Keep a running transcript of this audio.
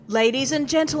Ladies and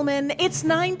gentlemen, it's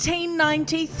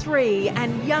 1993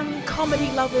 and young comedy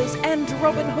lovers and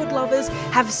Robin Hood lovers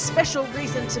have special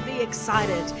reason to be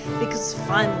excited because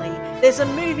finally there's a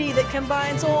movie that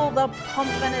combines all the pomp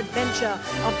and adventure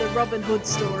of the Robin Hood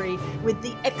story with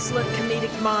the excellent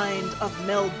comedic mind of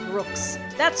Mel Brooks.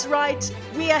 That's right,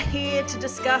 we are here to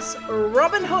discuss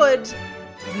Robin Hood,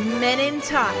 Men in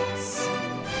Tights.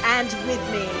 And with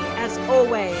me, as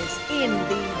always, in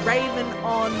the Raven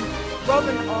On,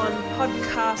 Robin On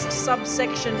podcast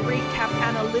subsection recap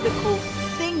analytical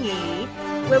thingy,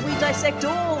 where we dissect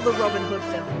all the Robin Hood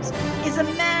films, is a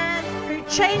man who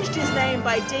changed his name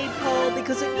by deed poll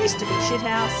because it used to be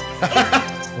Shithouse.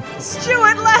 It's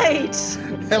Stuart Lade.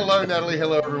 Hello, Natalie.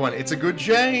 Hello, everyone. It's a good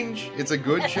change. It's a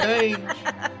good change.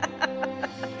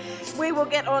 We will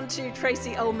get on to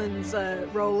Tracy Ullman's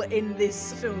role in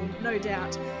this film, no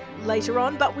doubt, later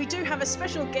on. But we do have a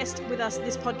special guest with us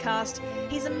this podcast.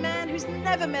 He's a man who's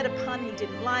never met a pun he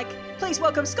didn't like. Please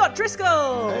welcome Scott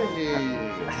Driscoll. Hey.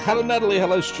 Hello, Natalie.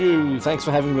 Hello, Stu. Thanks for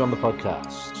having me on the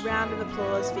podcast. Round of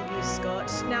applause for you, Scott.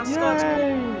 Now, Scott,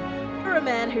 you're a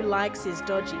man who likes his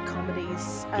dodgy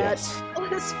comedies. Yes.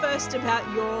 Tell us first about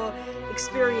your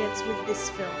experience with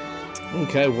this film.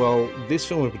 Okay, well, this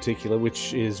film in particular,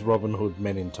 which is Robin Hood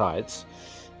Men in Tights,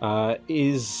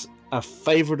 is a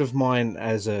favourite of mine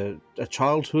as a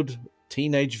childhood,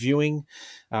 teenage viewing.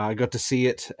 I got to see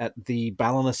it at the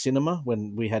Ballina Cinema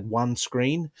when we had one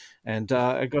screen, and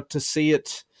I got to see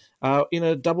it in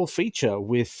a double feature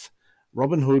with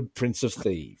Robin Hood, Prince of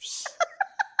Thieves.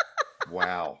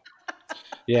 Wow.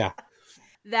 Yeah.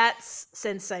 That's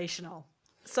sensational.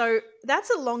 So that's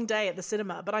a long day at the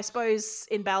cinema, but I suppose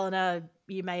in Ballina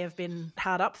you may have been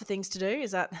hard up for things to do,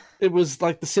 is that? It was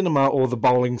like the cinema or the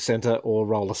bowling centre or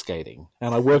roller skating.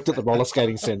 And I worked at the roller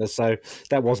skating centre, so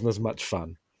that wasn't as much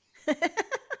fun. But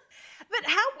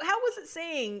how was it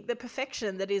seeing the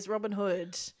perfection that is Robin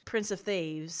Hood, Prince of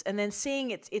Thieves, and then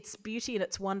seeing its beauty and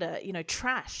its wonder,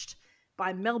 trashed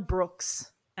by Mel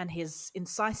Brooks and his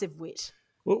incisive wit?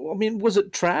 Well, I mean, was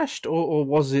it trashed or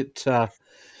was it...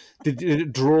 Did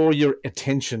it draw your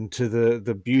attention to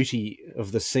the beauty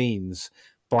of the scenes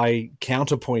by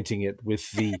counterpointing it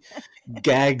with the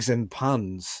gags and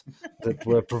puns that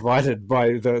were provided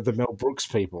by the Mel Brooks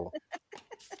people?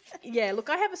 Yeah,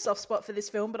 look, I have a soft spot for this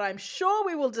film, but I'm sure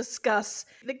we will discuss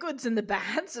the goods and the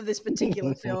bads of this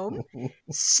particular film.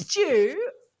 Stu,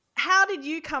 how did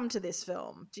you come to this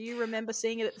film? Do you remember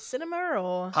seeing it at the cinema,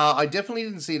 or? I definitely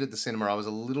didn't see it at the cinema. I was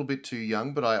a little bit too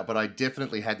young, but I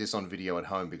definitely had this on video at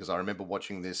home because I remember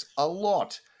watching this a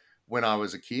lot when I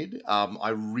was a kid.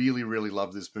 I really, really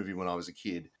loved this movie when I was a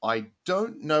kid. I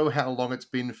don't know how long it's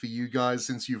been for you guys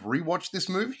since you've rewatched this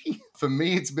movie. For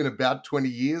me, it's been about 20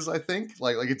 years, I think.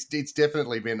 Like it's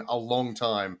definitely been a long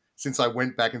time since I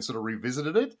went back and sort of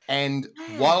revisited it. And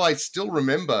while I still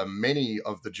remember many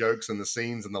of the jokes and the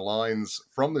scenes and the lines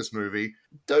from this movie,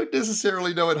 don't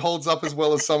necessarily know it holds up as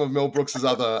well as some of Mel Brooks'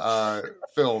 other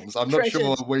films. I'm not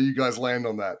sure where you guys land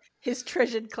on that. His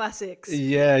treasured classics.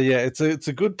 Yeah. It's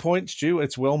a good point, Stu.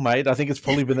 It's well made. I think it's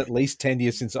probably been at least 10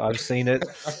 years since I've seen it.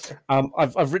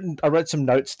 I wrote some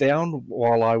notes down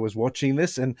while I was watching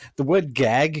this, and the word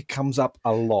gag comes up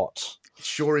a lot.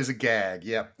 Sure is a gag,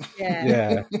 yep.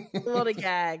 Yeah. A lot of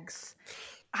gags.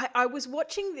 I was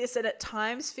watching this and at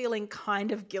times feeling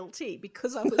kind of guilty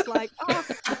because I was like,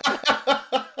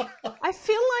 I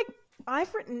feel like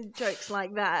I've written jokes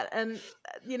like that. And,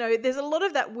 there's a lot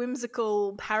of that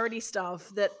whimsical parody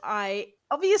stuff that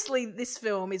obviously this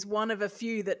film is one of a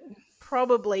few that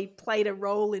probably played a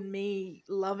role in me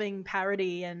loving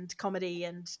parody and comedy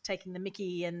and taking the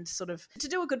mickey, and sort of, to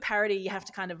do a good parody you have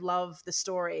to kind of love the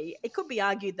story. It could be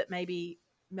argued that maybe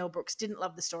Mel Brooks didn't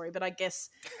love the story, but I guess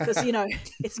because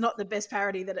it's not the best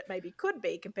parody that it maybe could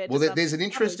be compared to some there's an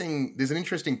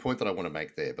interesting point that I want to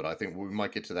make there, but I think we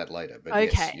might get to that later. But okay.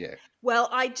 Yes, yeah. Well,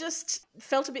 I just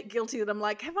felt a bit guilty that I'm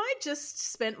like, have I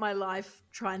just spent my life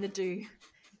trying to do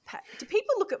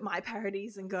people look at my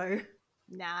parodies and go,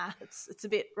 nah, it's a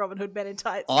bit Robin Hood Men in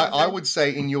Tights. I would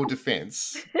say in your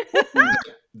defense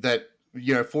that,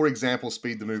 for example,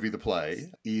 Speed the Movie, the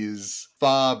play, is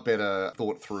far better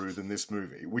thought through than this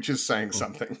movie, which is saying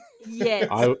something. Yes.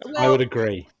 I would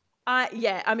agree.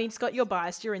 Yeah, I mean, Scott, you're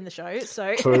biased. You're in the show,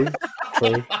 so... True.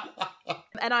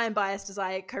 And I am biased as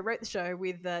I co-wrote the show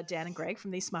with Dan and Greg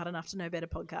from the Smart Enough to Know Better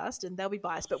podcast, and they'll be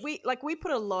biased. But we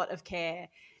put a lot of care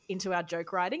into our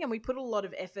joke writing, and we put a lot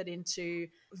of effort into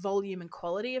volume and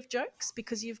quality of jokes,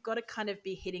 because you've got to kind of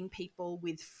be hitting people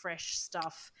with fresh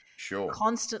stuff Sure.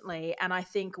 constantly. And I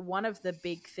think one of the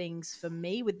big things for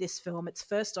me with this film, it's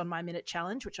first on my minute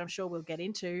challenge, which I'm sure we'll get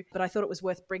into, but I thought it was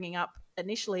worth bringing up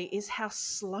initially, is how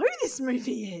slow this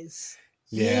movie is.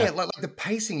 Yeah, like the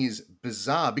pacing is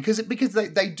bizarre because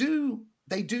they do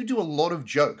a lot of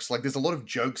jokes. Like there's a lot of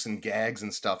jokes and gags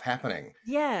and stuff happening.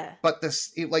 Yeah. But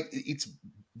it's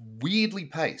weirdly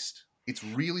paced. It's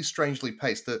really strangely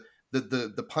paced.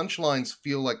 The punchlines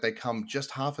feel like they come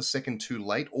just half a second too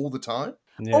late all the time.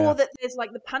 Yeah. Or that there's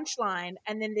like the punchline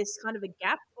and then there's kind of a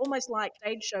gap, almost like a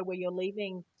stage show where you're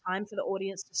leaving time for the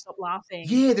audience to stop laughing.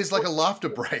 Yeah, there's like a laughter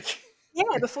break.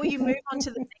 Yeah, before you move on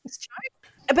to the next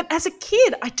joke. But as a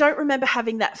kid, I don't remember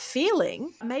having that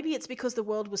feeling. Maybe it's because the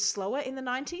world was slower in the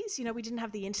 90s. You know, we didn't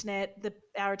have the internet.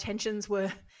 Our attentions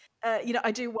were,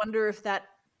 I do wonder if that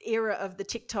era of the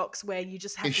TikToks where you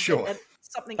just have to get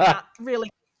something out really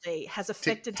quickly has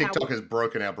affected TikTok has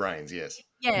broken our brains, yes.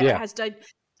 Yeah. It has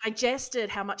digested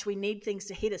how much we need things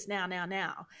to hit us now.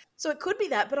 So it could be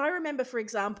that. But I remember, for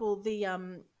example,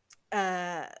 the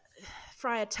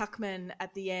Friar Tuckman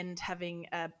at the end having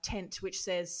a tent which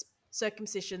says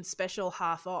circumcision special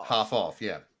half off. Half off,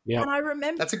 yeah. And I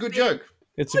remember that's a good joke.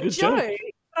 It's a good joke.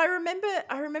 But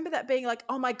I remember that being like,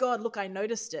 oh my God, look, I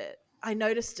noticed it.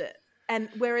 And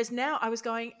whereas now I was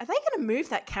going, are they going to move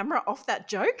that camera off that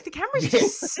joke? The camera's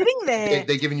just sitting there.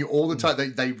 They're giving you all the time.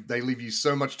 They leave you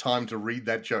so much time to read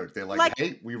that joke. They're like,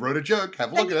 hey, we wrote a joke.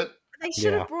 Have a look at it. They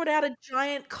should have brought out a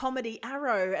giant comedy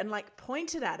arrow and like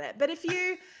pointed at it. But if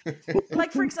you,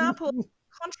 like, for example,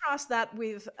 contrast that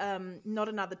with Not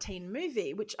Another Teen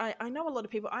Movie, which I know a lot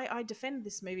of people, I defend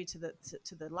this movie to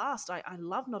the last. I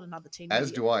love Not Another Teen Movie.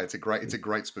 As do I. It's a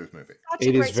great spoof movie.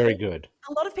 It is very good.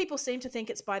 A lot of people seem to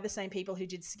think it's by the same people who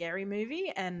did Scary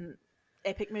Movie and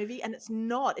Epic Movie, and it's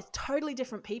not. It's totally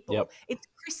different people. Yep. It's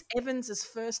Chris Evans'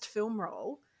 first film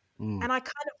role. And I kind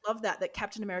of love that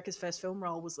Captain America's first film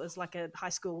role was like a high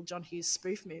school John Hughes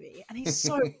spoof movie. And he's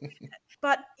so good.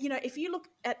 But, you know, if you look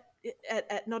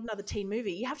at Not Another Teen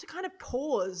Movie, you have to kind of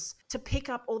pause to pick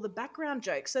up all the background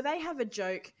jokes. So they have a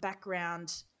joke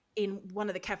background in one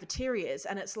of the cafeterias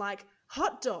and it's like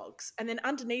hot dogs. And then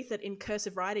underneath it in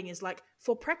cursive writing is like,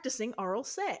 for practicing oral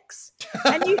sex.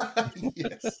 And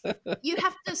you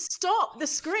have to stop the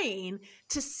screen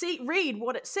to read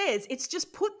what it says. It's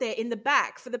just put there in the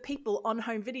back for the people on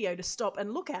home video to stop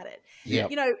and look at it. Yeah.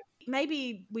 You know,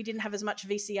 maybe we didn't have as much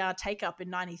VCR take up in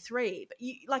 93, but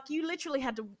you literally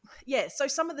had to, so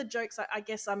some of the jokes I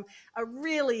guess are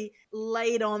really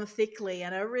laid on thickly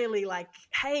and are really like,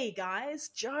 hey guys,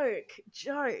 joke.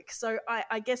 So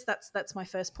I guess that's my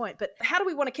first point. But how do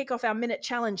we want to kick off our minute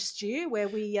challenge, Stu, where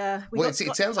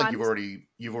it sounds like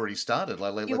you've already started.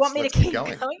 Like, you want me to keep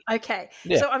going? Okay.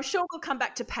 Yeah. So I'm sure we'll come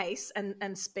back to pace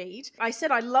and speed. I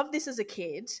said I loved this as a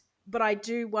kid, but I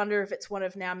do wonder if it's one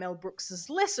of now Mel Brooks's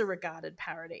lesser regarded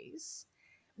parodies,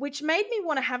 which made me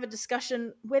want to have a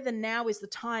discussion whether now is the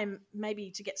time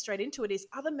maybe to get straight into it is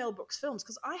other Mel Brooks films,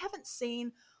 because I haven't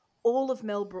seen all of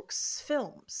Mel Brooks'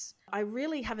 films. I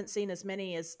really haven't seen as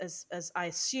many as I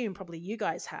assume probably you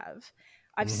guys have.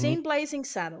 I've seen Blazing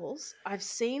Saddles. I've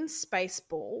seen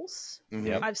Spaceballs.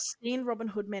 Yep. I've seen Robin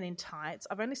Hood Men in Tights.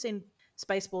 I've only seen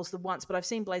Spaceballs the once, but I've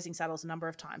seen Blazing Saddles a number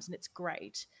of times, and it's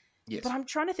great. Yes. But I'm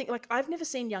trying to think, like, I've never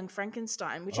seen Young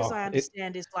Frankenstein, which, as I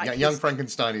understand, is like... Young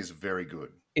Frankenstein is very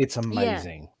good. It's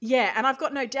amazing. Yeah, and I've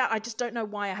got no doubt. I just don't know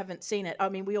why I haven't seen it. I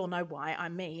mean, we all know why.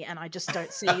 I'm me, and I just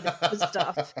don't see the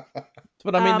stuff.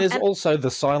 But I mean, there's also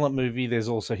the silent movie. There's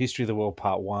also History of the World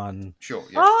Part 1. Sure,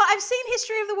 yeah. Oh, I've seen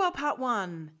History of the World Part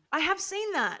 1. I have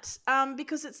seen that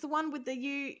because it's the one with the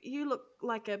you look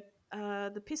like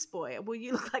the piss boy. Well,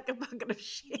 you look like a bucket of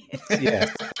shit. Yeah.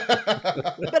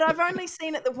 But I've only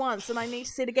seen it the once and I need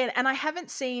to see it again. And I haven't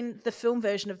seen the film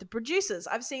version of The Producers.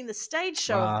 I've seen the stage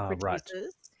show of The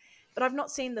Producers, but I've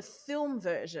not seen the film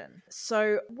version.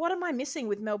 So what am I missing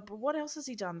with Mel? What else has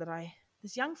he done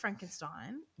there's Young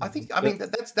Frankenstein. I mean,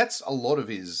 that's a lot of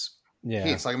his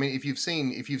hits. Like, I mean, if you've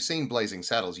seen Blazing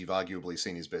Saddles, you've arguably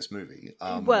seen his best movie.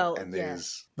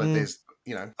 There's,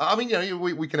 you know, I mean, you know,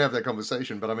 we can have that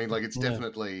conversation, but I mean, like, it's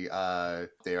definitely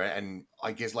there. And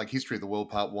I guess, like, History of the World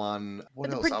Part 1.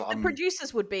 What else? The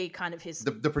Producers would be kind of his.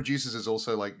 The Producers is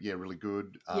also, like, really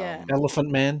good. Elephant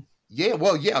Man. Yeah,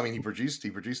 well, yeah. I mean, he produced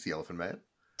the Elephant Man.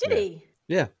 Did he?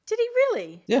 Yeah. Did he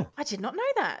really? Yeah. I did not know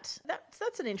that.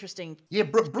 That's an interesting. Yeah,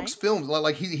 Brooks Films,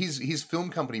 like his film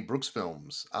company, Brooks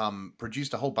Films,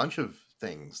 produced a whole bunch of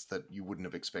things that you wouldn't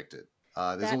have expected.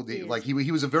 There's all the like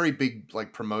he was a very big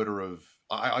like promoter of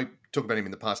I talk about him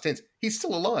in the past tense. He's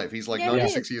still alive. He's like Yeah, he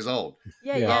 96 is. years old.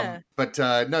 Yeah. But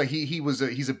no,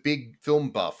 he's a big film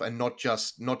buff, and not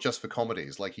just for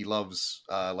comedies. Like he loves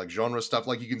like genre stuff.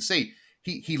 Like you can see,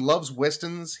 he loves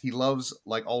westerns. He loves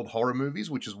like old horror movies,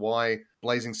 which is why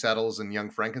Blazing Saddles and Young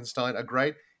Frankenstein are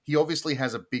great. He obviously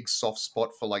has a big soft spot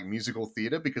for like musical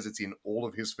theater because it's in all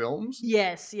of his films.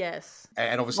 Yes.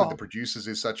 And obviously, The Producers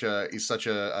is such a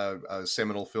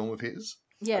seminal film of his.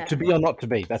 Yeah. To Be or Not to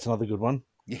Be. That's another good one.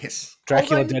 Yes.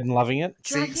 Dracula Dead and Loving It.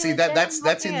 See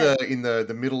that's in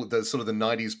the middle, the sort of the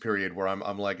 90s period where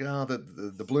I'm like,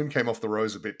 the bloom came off the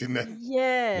rose a bit, didn't it?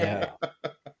 Yeah.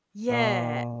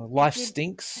 Yeah. Life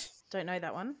Stinks. Don't know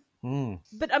that one. Mm.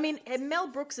 But I mean, Mel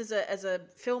Brooks as a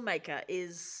filmmaker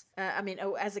is,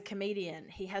 as a comedian,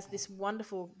 he has this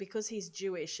wonderful, because he's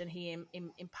Jewish and he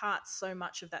imparts so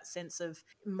much of that sense of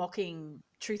mocking,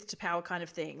 truth to power kind of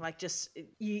thing. Like just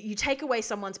you take away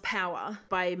someone's power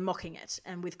by mocking it,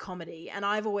 and with comedy. And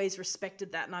I've always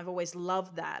respected that, and I've always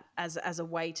loved that as a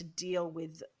way to deal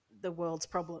with the world's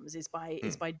problems is by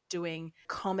doing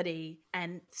comedy.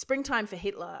 And Springtime for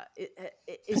Hitler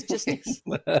is just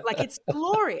like, it's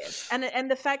glorious. And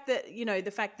the fact that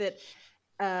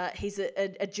he's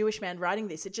a Jewish man writing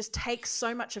this, it just takes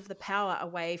so much of the power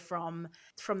away from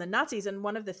the Nazis. And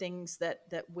one of the things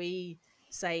that we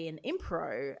say in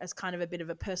impro as kind of a bit of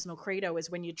a personal credo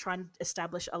is when you try and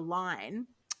establish a line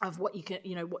of what you can,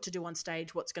 what to do on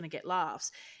stage, what's going to get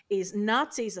laughs, is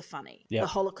Nazis are funny. Yep. The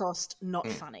Holocaust, not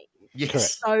funny.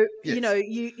 Yes. So,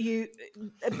 yes.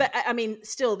 But I mean,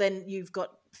 still then you've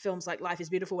got films like Life is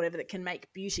Beautiful, whatever, that can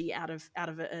make beauty out of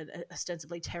an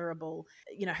ostensibly terrible,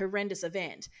 horrendous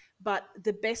event. But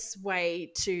the best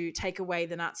way to take away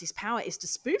the Nazis' power is to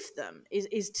spoof them,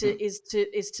 is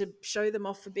to show them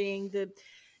off for being the,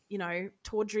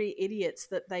 tawdry idiots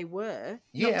that they were.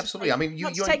 Yeah, absolutely. I mean,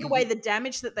 you take away the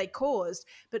damage that they caused,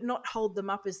 but not hold them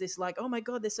up as this like, oh my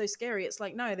God, they're so scary. It's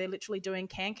like, no, they're literally doing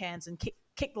can-cans and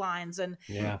kick lines and,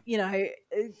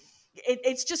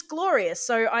 it's just glorious.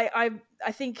 So I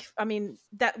think, I mean,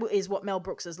 that is what Mel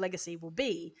Brooks's legacy will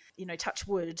be. Touch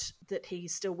wood that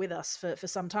he's still with us for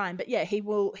some time. But yeah, he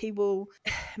will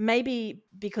maybe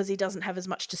because he doesn't have as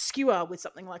much to skewer with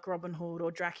something like Robin Hood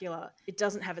or Dracula, it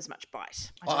doesn't have as much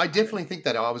bite. I definitely think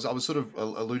that. I was sort of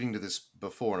alluding to this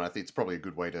before, and I think it's probably a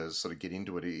good way to sort of get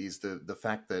into it, is the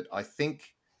fact that I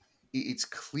think it's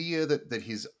clear that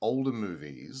his older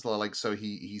movies, like, so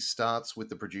he starts with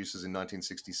The Producers in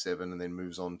 1967 and then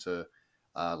moves on to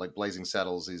like Blazing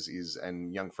Saddles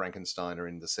and Young Frankenstein are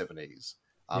in the 70s.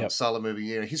 Silent Movie,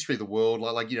 History of the World,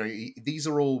 these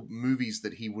are all movies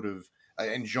that he would have,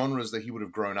 and genres that he would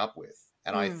have grown up with.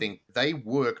 And I think they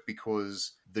work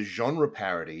because the genre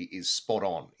parody is spot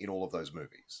on in all of those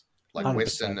movies. Like 100%.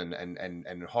 Western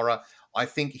and horror. I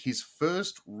think his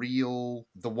first the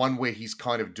one where he's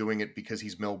kind of doing it because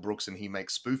he's Mel Brooks and he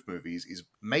makes spoof movies, is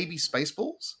maybe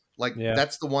Spaceballs. Like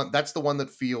that's the one that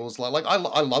feels like I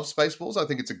love Spaceballs. I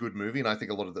think it's a good movie, and I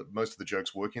think most of the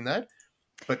jokes work in that.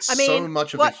 But so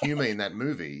much of the humor in that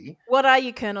movie. What Are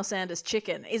You, Colonel Sanders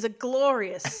Chicken is a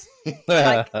glorious.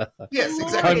 Yes,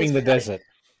 exactly. Combing the desert.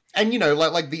 And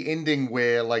like the ending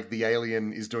where like the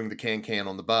alien is doing the can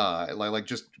on the bar, like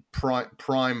just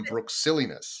prime Brooks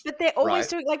silliness. But they're always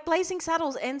doing, like, Blazing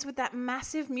Saddles ends with that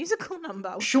massive musical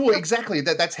number. Sure, exactly.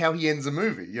 That's how he ends a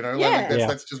movie.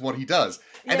 That's just what he does,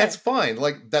 and that's fine.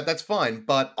 Like that's fine.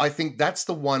 But I think that's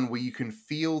the one where you can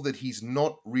feel that he's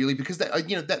not really, because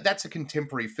that's a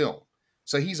contemporary film.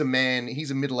 So he's a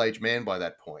middle-aged man by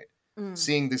that point.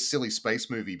 Seeing this silly space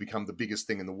movie become the biggest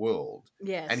thing in the world.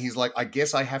 Yes. And he's like, I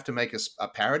guess I have to make a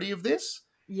parody of this.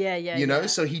 Yeah.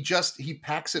 So he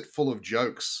packs it full of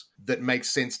jokes that make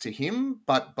sense to him,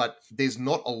 but there's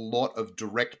not a lot of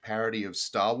direct parody of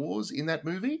Star Wars in that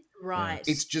movie. Right.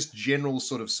 It's just general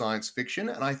sort of science fiction.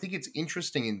 And I think it's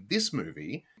interesting in this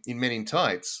movie, in Men in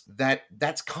Tights,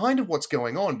 that's kind of what's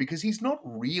going on, because he's not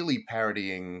really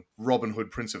parodying Robin Hood,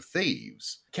 Prince of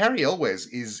Thieves. Cary Elwes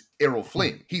is Errol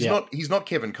Flynn. He's not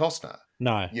Kevin Costner.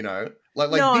 No.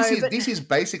 This is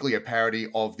basically a parody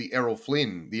of the Errol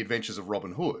Flynn, The Adventures of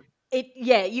Robin Hood.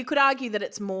 You could argue that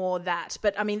it's more that,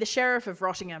 but I mean, the Sheriff of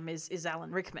Rottingham is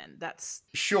Alan Rickman. That's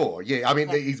sure, yeah. I mean,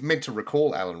 he's meant to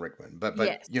recall Alan Rickman, but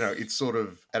yes. It's sort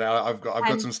of, and I've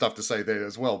got some stuff to say there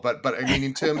as well. But I mean,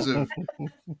 in terms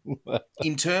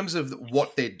of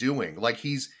what they're doing, like,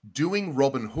 he's doing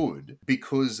Robin Hood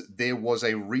because there was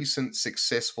a recent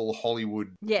successful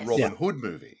Hollywood Robin Hood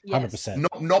movie.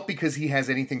 100%. Not because he has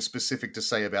anything specific to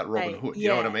say about Robin Hood. You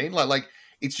know what I mean? Like.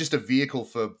 It's just a vehicle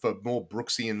for more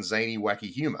Brooksian, zany, wacky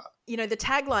humor. The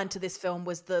tagline to this film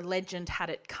was "The legend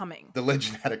had it coming." The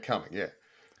legend had it coming, yeah.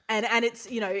 And it's,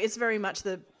 it's very much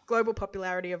the global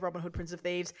popularity of Robin Hood, Prince of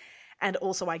Thieves, and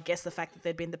also, I guess, the fact that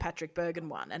there'd been the Patrick Bergin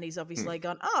one, and he's obviously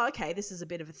gone, oh, okay, this is a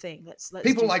bit of a thing. Let's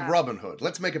People do like that. Robin Hood.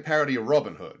 Let's make a parody of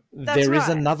Robin Hood. There is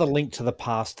right. another link to the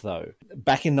past, though.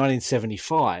 Back in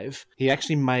 1975, he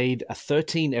actually made a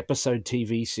 13-episode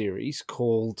TV series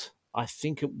called, I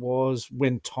think it was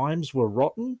When Times Were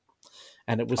Rotten,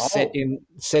 and it was set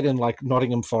in like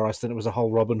Nottingham Forest, and it was a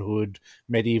whole Robin Hood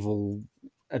medieval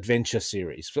adventure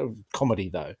series, comedy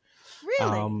though.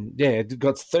 Really? Yeah, it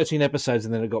got 13 episodes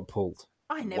and then it got pulled.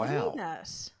 I never Wow. knew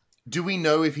that. Do we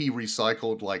know if he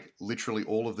recycled like literally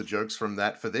all of the jokes from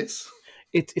that for this?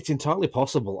 It's entirely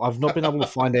possible. I've not been able to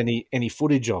find any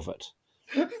footage of it.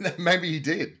 Maybe he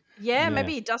did. Yeah, Yeah.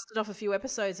 maybe he dusted off a few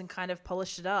episodes and kind of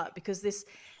polished it up, because this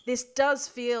does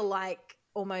feel like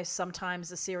almost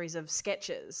sometimes a series of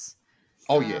sketches.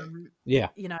 Oh yeah.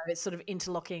 Yeah. It's sort of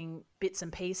interlocking bits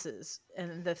and pieces,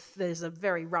 and there's a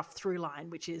very rough through line,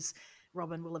 which is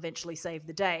Robin will eventually save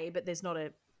the day, but there's not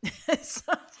a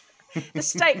the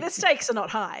stakes are not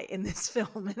high in this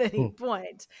film at any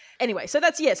point. Anyway, so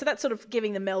that's sort of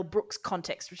giving the Mel Brooks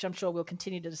context, which I'm sure we'll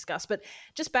continue to discuss. But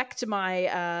just back to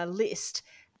my list,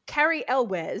 Carrie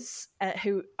Elwes,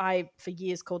 who I for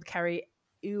years called Carrie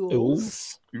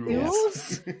Ewells.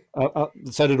 Ewells.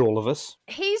 So did all of us.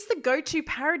 He's the go-to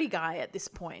parody guy at this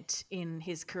point in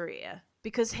his career,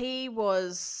 because he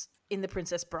was in The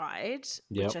Princess Bride,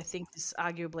 which I think is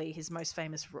arguably his most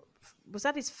famous. Was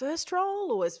that his first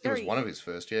role, or was It was one of his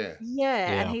first, yeah.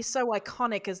 Yeah, and he's so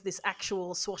iconic as this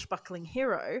actual swashbuckling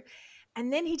hero.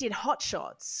 And then he did Hot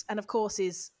Shots, and of course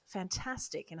is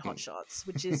fantastic in Hot Shots,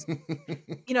 which is,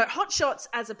 Hot Shots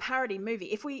as a parody movie.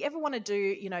 If we ever want to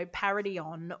do, parody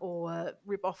on or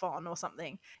rip off on or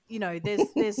something,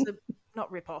 there's a,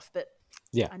 not rip off, but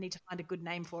I need to find a good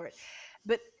name for it.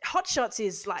 But Hot Shots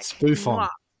is like spoof on.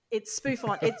 It's spoof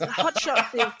on. It's Hot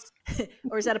Shots is,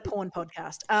 or is that a porn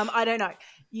podcast? I don't know.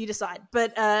 You decide.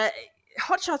 But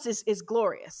Hot Shots is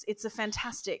glorious. It's a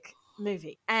fantastic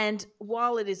movie. And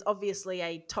while it is obviously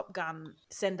a Top Gun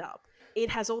send-up, it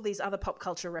has all these other pop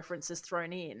culture references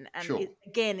thrown in. And it,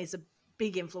 again, is a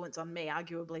big influence on me,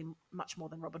 arguably much more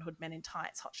than Robin Hood Men in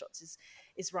Tights. Hot Shots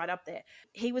is right up there.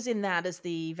 He was in that as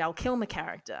the Val Kilmer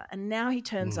character, and now he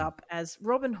turns up as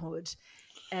Robin Hood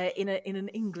in an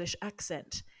English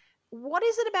accent. What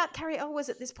is it about Carrie Elwes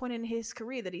at this point in his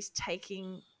career that he's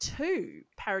taking two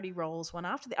parody roles one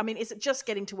after the? I mean, is it just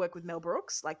getting to work with Mel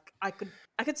Brooks? Like, I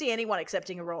could see anyone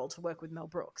accepting a role to work with Mel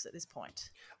Brooks at this point.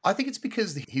 I think it's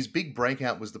because his big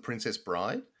breakout was The Princess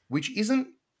Bride, which isn't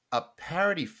a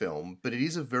parody film, but it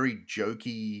is a very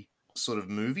jokey sort of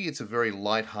movie. It's a very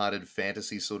lighthearted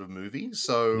fantasy sort of movie.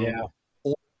 So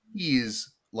he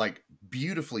is like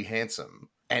beautifully handsome.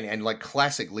 And like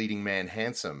classic leading man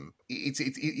handsome,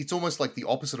 it's almost like the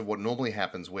opposite of what normally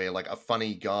happens, where like a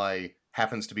funny guy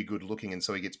happens to be good looking, and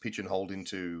so he gets pigeonholed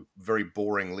into very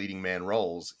boring leading man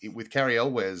roles. With Carrie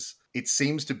Elwes, it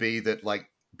seems to be that like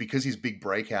because his big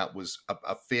breakout was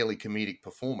a fairly comedic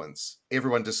performance,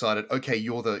 everyone decided, okay,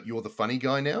 you're the funny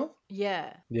guy now.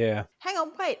 Yeah. Hang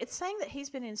on, wait. It's saying that he's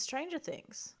been in Stranger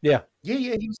Things. Yeah. He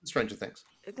was in Stranger Things.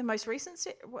 The most recent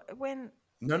when?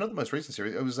 No, not the most recent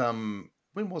series. It was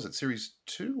when was it? Series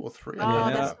 2 or 3?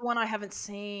 That's the one I haven't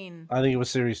seen. I think it was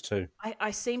series 2.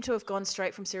 I seem to have gone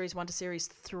straight from series 1 to series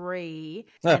 3,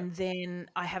 and then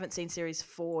I haven't seen series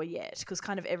 4 yet, because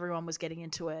kind of everyone was getting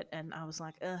into it, and I was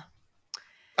like,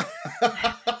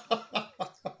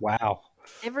 Wow.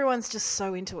 Everyone's just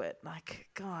so into it. Like,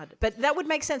 God. But that would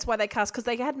make sense why they cast, because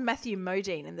they had Matthew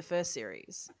Modine in the first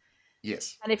series.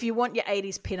 Yes. And if you want your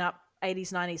 80s,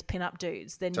 90s pin-up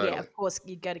dudes, then Totally. yeah, of course,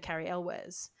 you'd go to Carrie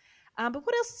Elwes. But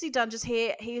what else has he done? Just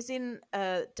here, he's in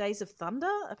Days of Thunder,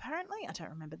 apparently. I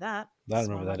don't remember that. I don't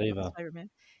remember that either.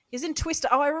 He's in Twister.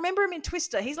 Oh, I remember him in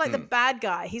Twister. He's like the bad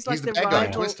guy. He's like the bad guy in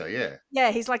rival. Twister, yeah.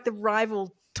 Yeah, he's like the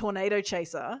rival tornado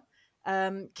chaser.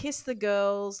 Kiss the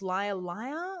Girls, Liar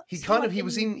Liar. He kind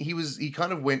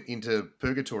of went into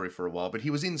purgatory for a while, but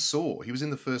he was in Saw. He was in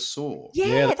the first Saw.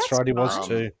 Yeah, that's right. He was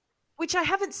too. Which I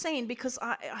haven't seen, because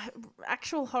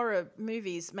actual horror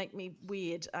movies make me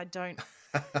weird. I don't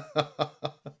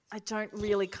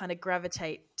really kind of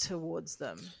gravitate towards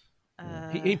them.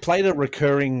 He played a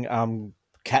recurring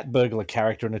cat burglar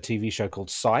character in a TV show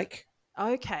called Psych.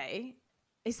 Okay.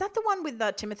 Is that the one with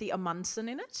Timothy Amundsen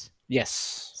in it?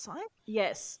 Yes. Psych?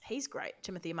 Yes, he's great.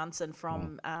 Timothy Amundsen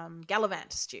from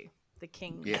Gallivant, Stu, the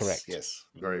king. Yes, Correct. Yes,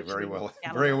 very, very well.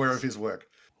 Gallivant. Very aware of his work.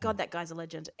 God, that guy's a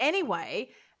legend. Anyway,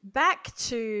 back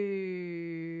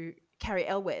to Carrie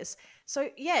Elwes. So,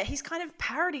 yeah, he's kind of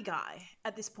parody guy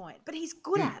at this point, but he's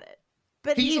good at it.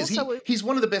 But he's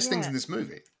one of the best things in this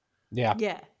movie. Yeah.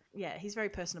 Yeah. he's very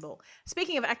personable.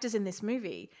 Speaking of actors in this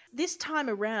movie, this time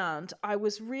around, I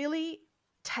was really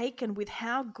taken with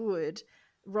how good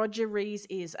Roger Rees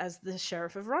is as the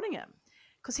Sheriff of Rottingham,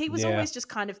 because he was always just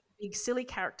kind of a big silly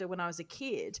character when I was a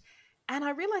kid. And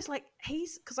I realized, like,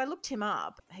 because I looked him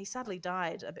up. He sadly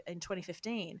died in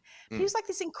 2015. But he was like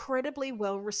this incredibly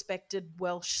well-respected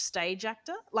Welsh stage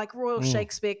actor, like Royal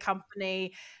Shakespeare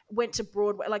Company, went to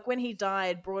Broadway. Like, when he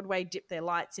died, Broadway dipped their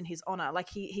lights in his honor. Like,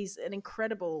 has an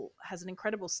incredible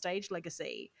stage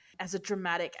legacy as a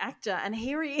dramatic actor. And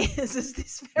here he is as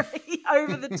this very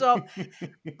over-the-top.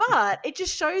 But it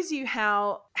just shows you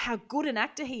how good an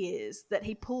actor he is, that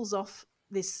he pulls off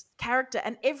this character,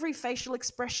 and every facial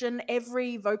expression,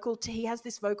 every vocal he has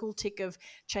this vocal tick of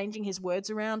changing his words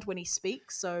around when he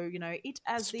speaks. So, it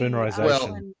as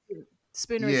spoonerization.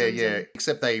 Spoonerisms. Yeah.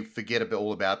 Except they forget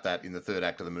all about that in the third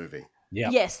act of the movie. Yeah.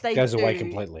 Yes, they goes do. away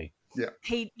completely. Yeah.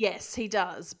 He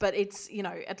does. But it's,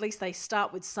 at least they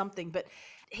start with something. But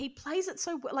he plays it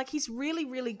so well. Like, he's really,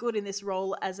 really good in this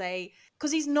role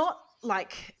because he's not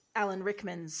like Alan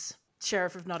Rickman's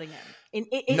Sheriff of Nottingham.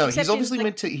 No, he's obviously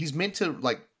meant to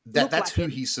like that. That's like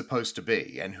who he's supposed to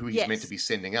be and who he's meant to be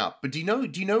sending up. But do you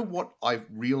know what I've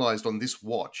realized on this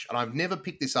watch? And I've never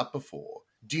picked this up before.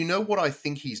 Do you know what I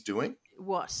think he's doing?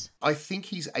 What? I think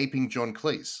he's aping John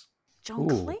Cleese. John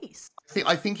Cleese?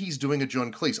 I think he's doing a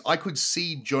John Cleese. I could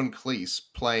see John Cleese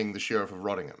playing the Sheriff of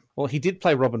Rottingham. Well, he did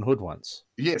play Robin Hood once.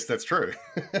 Yes, that's true.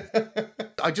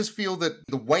 I just feel that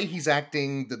the way he's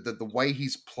acting, the way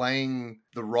he's playing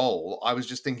the role, I was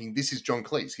just thinking, this is John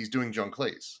Cleese. He's doing John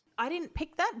Cleese. I didn't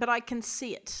pick that, but I can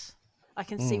see it. I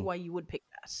can see why you would pick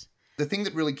that. The thing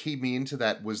that really keyed me into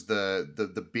that was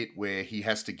the bit where he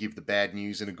has to give the bad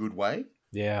news in a good way.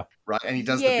 Yeah. Right. And he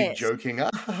does the big joking,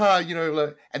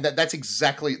 and that's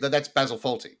exactly, that's Basil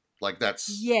Fawlty. Like, that's...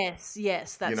 Yes.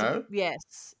 That's,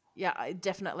 yes. Yeah,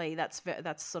 definitely. That's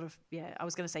sort of, I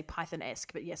was going to say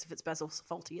Python-esque, but yes, if it's Basil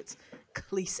Fawlty, it's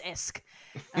Cleese-esque.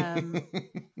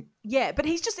 But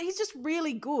he's just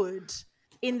really good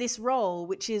in this role,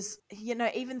 which is,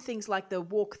 even things like the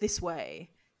walk this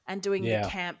way and doing the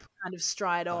camp kind of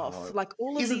stride off, like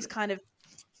all of these kind of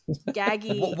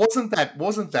gaggy. Wasn't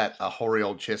that a hoary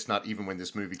old chestnut even when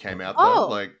this movie came out? Though?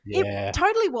 Like, it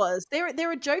totally was.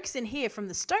 There are jokes in here from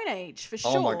the Stone Age for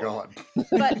sure. Oh my god!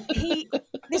 But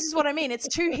this is what I mean. It's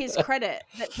to his credit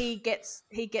that he gets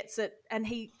it, and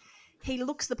he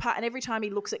looks the part. And every time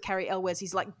he looks at Carrie Elwes,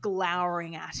 he's like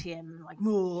glowering at him, like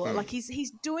like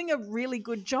he's doing a really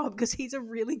good job because he's a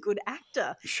really good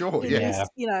actor. Sure, this,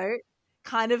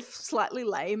 kind of slightly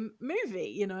lame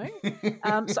movie,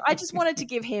 so I just wanted to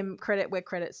give him credit where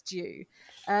credit's due.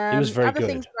 He was very good.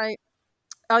 Things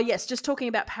just talking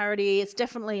about parody, it's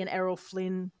definitely an Errol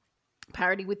Flynn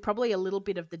parody with probably a little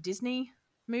bit of the Disney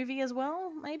movie as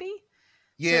well, maybe.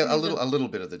 Yeah, certainly a little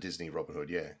bit of the Disney Robin Hood,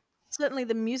 yeah. Certainly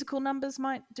the musical numbers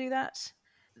might do that.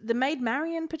 The Maid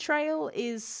Marian portrayal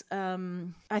is,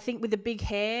 I think, with the big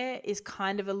hair, is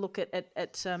kind of a look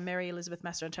at Mary Elizabeth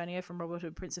Mastrantonio from Robin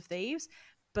Hood, Prince of Thieves,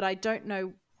 but I don't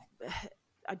know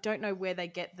where they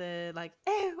get the like,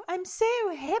 oh, I'm so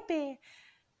happy.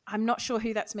 I'm not sure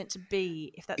who that's meant to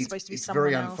be. If that's supposed to be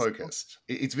someone else. It's very unfocused.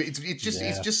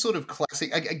 It's just sort of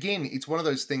classic. Again, it's one of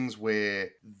those things where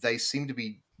they seem to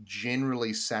be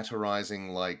generally satirizing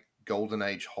like Golden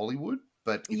Age Hollywood,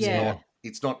 but it's not.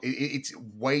 It's not. It's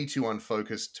way too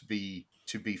unfocused to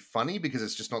be funny because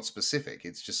it's just not specific.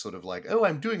 It's just sort of like, oh,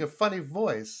 I'm doing a funny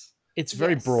voice. It's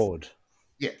very broad.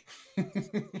 Yeah.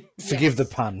 Forgive the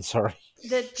pun. Sorry.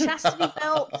 The chastity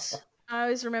belt. I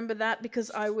always remember that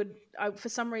because I for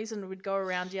some reason would go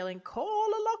around yelling, "Call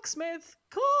a locksmith!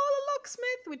 Call a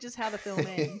locksmith!" which is how the film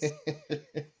ends.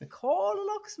 Call a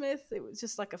locksmith. It was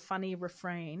just like a funny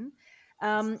refrain.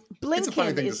 Blinken it's a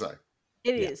funny thing to say.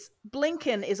 It is.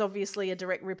 Blinken is obviously a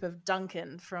direct rip of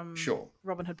Duncan from Sure.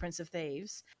 Robin Hood, Prince of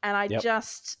Thieves. And I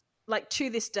just, like,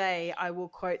 to this day, I will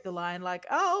quote the line like,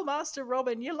 "Oh, Master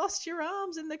Robin, you lost your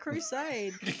arms in the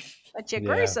crusade. But you're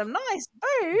gruesome, nice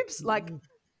boobs." Like,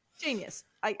 genius.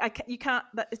 You can't,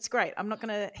 it's great. I'm not going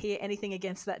to hear anything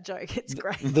against that joke. It's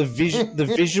great. The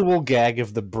visual gag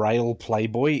of the Braille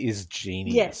Playboy is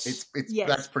genius. Yes.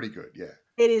 That's pretty good, yeah.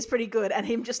 It is pretty good. And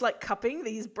him just, like, cupping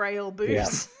these Braille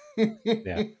boobs.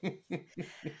 Yeah.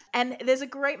 And there's a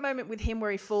great moment with him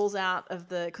where he falls out of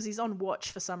because he's on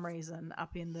watch for some reason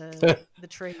up in the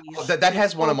trees. Oh, that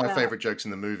has one of my favorite jokes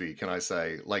in the movie, can I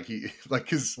say? Like,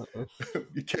 because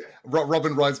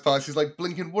Robin rides past, he's like,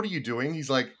 "Blinken, what are you doing?" He's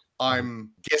like,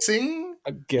 "I'm guessing.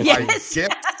 I guess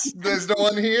there's no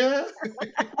one here."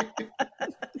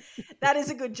 That is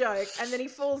a good joke. And then he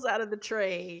falls out of the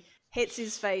tree hits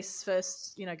his face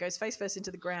first, goes face first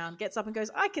into the ground, gets up and goes,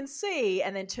 I can see,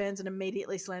 and then turns and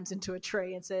immediately slams into a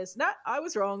tree and says, no, I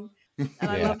was wrong. And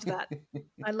I loved that.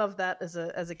 I loved that as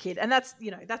a kid. And that's,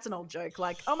 that's an old joke.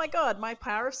 Like, oh my God, my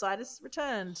power of sight has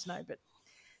returned. No, but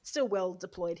still well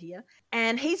deployed here.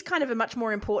 And he's kind of a much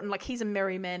more important, like he's a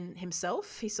merryman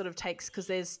himself. He sort of takes, because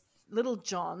there's Little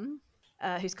John,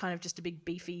 who's kind of just a big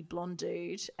beefy blonde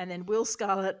dude. And then Will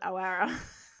Scarlet O'Hara.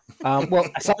 Well,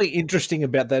 something interesting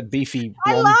about that beefy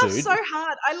blonde I laughed dude.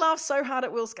 I laughed so hard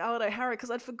at Will Scarlet O'Hara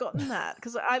because I'd forgotten that.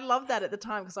 Because I loved that at the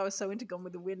time because I was so into Gone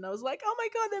with the Wind. And I was like, oh my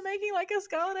God, they're making like a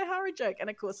Scarlet O'Hara joke. And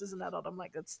of course, as an adult, I'm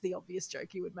like, that's the obvious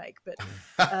joke you would make. But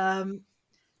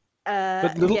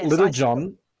Little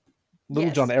John,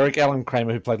 Eric Allen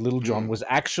Kramer, who played Little John, was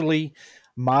actually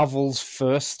Marvel's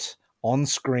first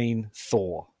on-screen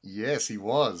Thor. Yes, he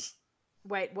was.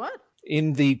 Wait, what?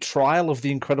 In the Trial of the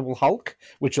Incredible Hulk,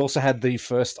 which also had the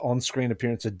first on-screen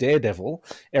appearance of Daredevil,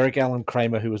 Eric Allen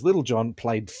Kramer, who was Little John,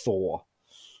 played Thor.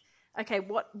 Okay,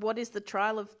 what is the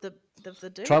Trial of the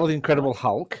dude? Trial of the Incredible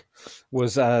Hulk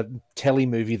was a telly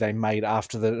movie they made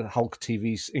after the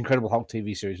Incredible Hulk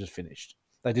TV series was finished.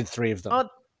 They did 3 of them. Oh,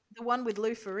 the one with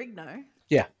Lou Ferrigno?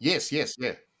 Yeah. Yes, yeah.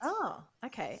 Oh,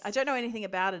 okay. I don't know anything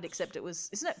about it except it was,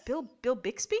 isn't it Bill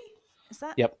Bixby? Is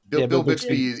that? Yep. Bill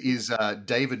Bixby is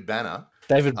David Banner.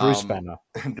 David Bruce Banner.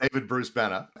 David Bruce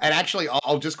Banner. And actually,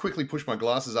 I'll just quickly push my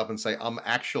glasses up and say I'm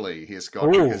actually here,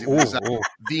 Scott, because it was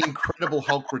The Incredible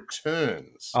Hulk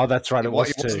Returns. Oh, that's right. It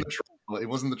was too. It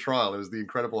wasn't the trial. It was The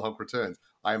Incredible Hulk Returns.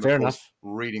 I am, Fair of course, enough.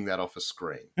 reading that off a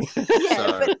screen.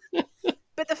 Yeah,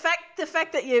 but the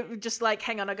fact that you're just like,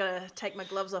 hang on, I gotta take my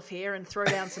gloves off here and throw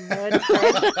down some nerd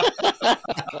cred.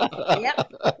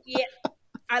 Yep.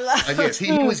 I love. And yes,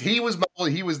 he was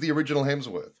the original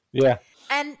Hemsworth. Yeah.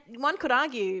 And one could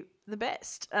argue the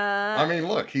best. I mean,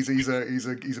 look, he's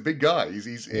a big guy.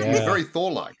 He's very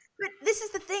Thor-like. But this is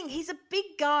the thing. He's a big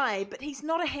guy, but he's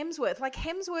not a Hemsworth. Like,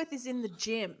 Hemsworth is in the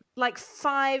gym like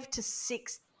 5 to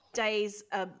 6 days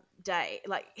a day.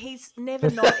 Like, he's never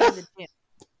not in the gym.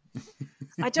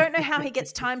 I don't know how he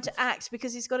gets time to act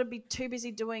because he's got to be too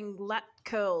busy doing lat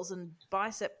curls and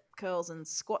bicep curls and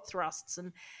squat thrusts,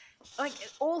 and like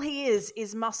all he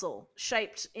is muscle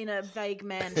shaped in a vague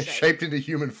man shape. Shaped into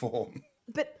human form.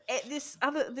 But this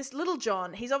Little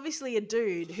John, he's obviously a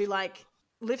dude who like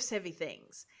lifts heavy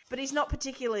things, but he's not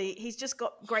particularly. He's just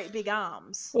got great big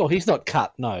arms. Well, he's not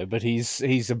cut, no, but he's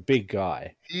a big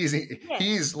guy.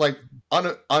 He's like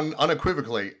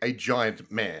unequivocally a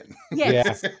giant man.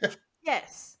 Yes.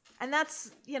 Yes. And that's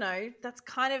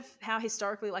kind of how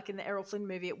historically, like in the Errol Flynn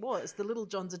movie, it was. The Little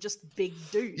Johns are just big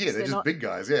dudes. Yeah, they're just not big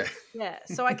guys, yeah. Yeah.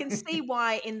 So I can see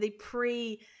why in the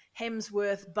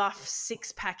pre-Hemsworth buff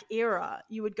six-pack era,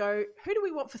 you would go, who do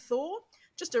we want for Thor?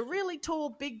 Just a really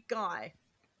tall, big guy.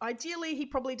 Ideally, he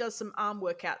probably does some arm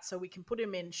workouts so we can put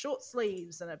him in short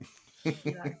sleeves and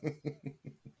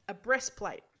a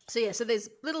breastplate. So yeah, so there's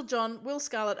Little John, Will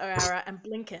Scarlet O'Hara, and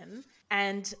Blinken,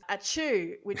 and a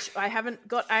Chew, which I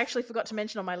actually forgot to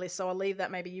mention on my list, so I'll leave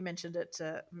that. Maybe you mentioned it,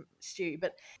 Stu.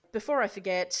 But before I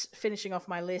forget, finishing off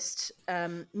my list,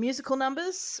 musical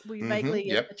numbers. We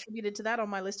vaguely attributed to that. On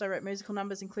my list, I wrote musical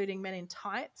numbers, including Men in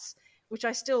Tights, which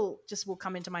I still just will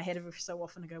come into my head every so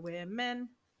often and go, we're men.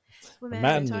 We're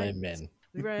manly men.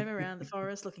 We roam around the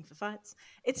forest looking for fights.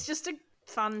 It's just a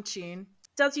fun tune.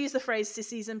 Does use the phrase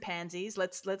sissies and pansies.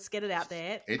 Let's get it out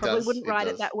there. Probably wouldn't write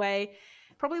it that way.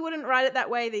 Probably wouldn't write it that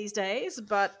way these days,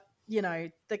 but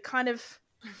the kind of,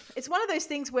 it's one of those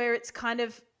things where it's kind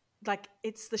of like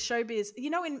it's the showbiz.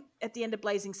 At the end of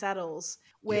Blazing Saddles,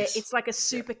 where it's like a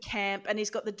super camp, and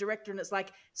he's got the director, and it's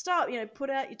like, stop,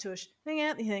 put out your tush, hang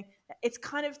out the thing. It's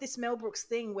kind of this Mel Brooks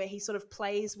thing where he sort of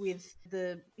plays with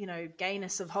the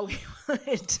gayness of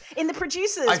Hollywood in The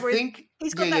Producers.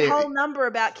 He's got that whole number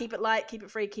about keep it light, keep it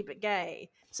free, keep it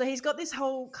gay. So he's got this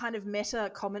whole kind of meta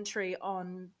commentary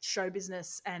on show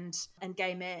business and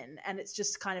gay men, and it's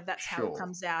just kind of that's how it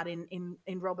comes out in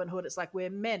Robin Hood. It's like, we're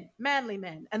men, manly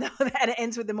men, and it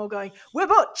ends with them all going, we're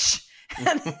butch.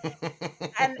 and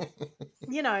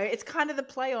it's kind of the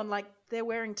play on like they're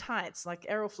wearing tights, like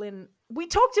Errol Flynn. We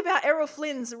talked about Errol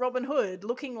Flynn's Robin Hood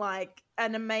looking like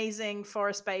an amazing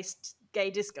forest-based gay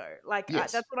disco. Like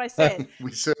that's what I said.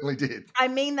 We certainly did. I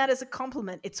mean that as a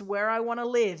compliment. It's where I want to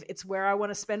live. It's where I want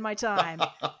to spend my time.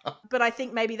 But I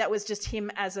think maybe that was just him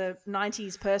as a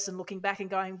 90s person looking back and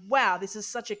going, wow, this is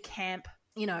such a camp.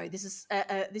 This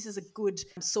is a good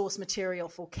source material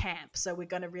for camp. So we're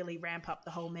going to really ramp up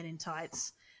the whole Men in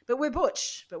Tights. But we're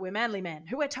butch, but we're manly men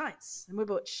who wear tights, and we're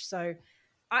butch. So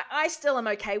I still am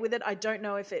okay with it. I don't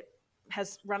know if it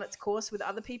has run its course with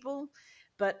other people,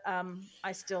 but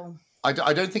I still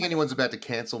I don't think anyone's about to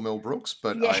cancel Mel Brooks,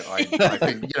 but Yeah. I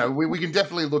think, we can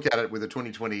definitely look at it with a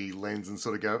 2020 lens and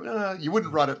sort of go, you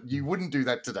wouldn't write it, you wouldn't do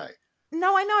that today.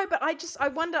 No, I know, but I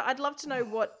wonder, I'd love to know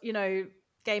what,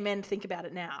 gay men think about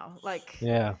it now. Like,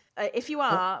 Yeah. if you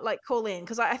are, like, call in,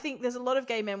 because I think there's a lot of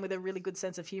gay men with a really good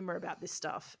sense of humor about this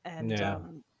stuff. And, Yeah.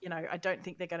 I don't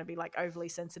think they're going to be, like, overly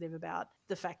sensitive about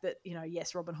the fact that,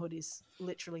 yes, Robin Hood is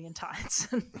literally in tights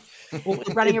and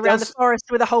running around the forest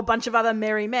with a whole bunch of other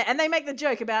merry men. And they make the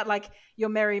joke about, like, you're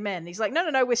merry men. He's like,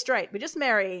 no, we're straight. We're just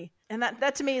merry. And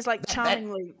that to me is, like,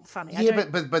 charmingly funny. Yeah,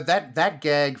 but that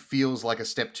gag feels like a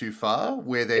step too far,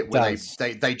 where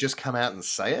they just come out and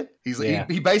say it.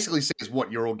 He basically says,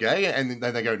 "What, you're all gay?" And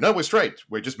then they go, "No, we're straight.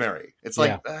 We're just merry." It's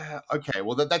like, okay,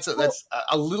 well that's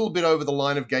a little bit over the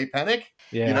line of gay panic.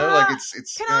 Yeah.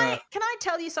 It's. Can I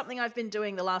tell you something I've been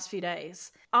doing the last few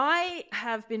days? I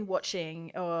have been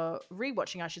watching, or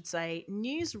rewatching, I should say,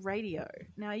 News Radio.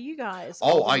 Now, you guys.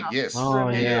 Yes. Oh,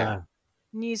 yeah.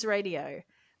 News Radio.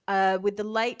 With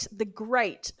the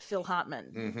great Phil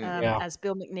Hartman as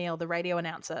Bill McNeil, the radio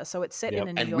announcer. So it's set in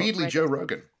a New York. Weirdly, Joe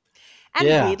Rogan. And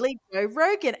weirdly, Joe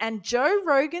Rogan. And Joe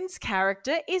Rogan's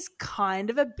character is kind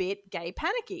of a bit gay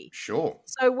panicky. Sure.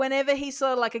 So whenever he's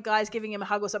sort of like a guy's giving him a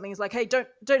hug or something, he's like, hey, don't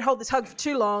hold this hug for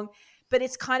too long. But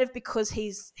it's kind of because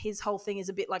his whole thing is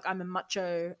a bit like, I'm a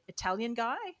macho Italian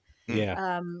guy.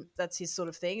 Yeah. That's his sort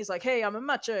of thing. He's like, hey, I'm a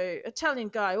macho Italian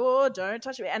guy. Oh, don't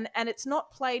touch me. And it's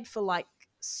not played for like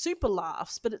super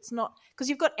laughs, but it's not, because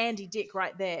you've got Andy Dick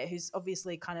right there, who's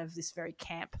obviously kind of this very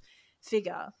camp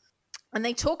figure. And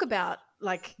they talk about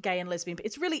like gay and lesbian.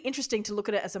 It's really interesting to look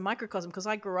at it as a microcosm, because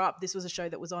I grew up, this was a show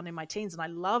that was on in my teens and I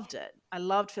loved it. I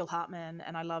loved Phil Hartman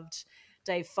and I loved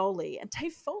Dave Foley. And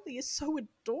Dave Foley is so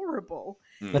adorable.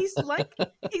 He's like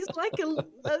a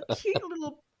cute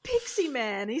little pixie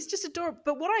man. He's just adorable.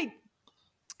 But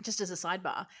just as a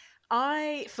sidebar,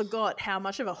 I forgot how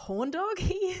much of a horn dog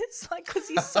he is, like, because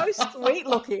he's so sweet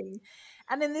looking.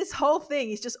 And in this whole thing,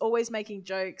 he's just always making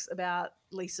jokes about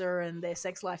Lisa and their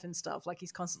sex life and stuff. Like,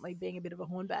 he's constantly being a bit of a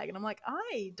hornbag. And I'm like,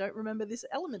 I don't remember this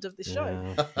element of this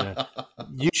show. Yeah.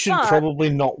 You should probably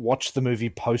not watch the movie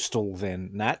Postal then,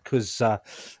 Nat, because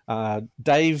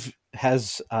Dave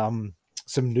has some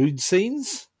nude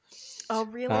scenes. Oh,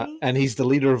 really? And he's the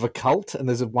leader of a cult. And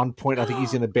there's at one point, I think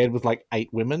he's in a bed with like 8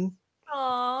 women.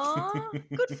 Aw,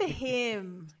 good for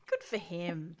him. Good for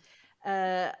him.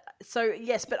 So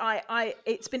yes, but I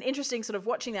it's been interesting sort of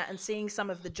watching that and seeing some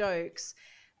of the jokes,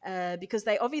 because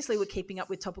they obviously were keeping up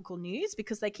with topical news,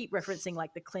 because they keep referencing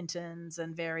like the Clintons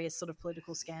and various sort of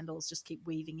political scandals, just keep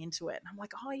weaving into it. And I'm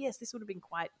like, oh yes, this would have been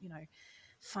quite,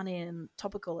 funny and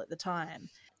topical at the time.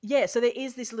 Yeah, so there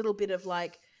is this little bit of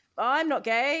like, I'm not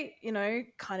gay,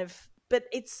 kind of, but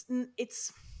it's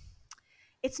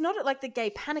not at like the gay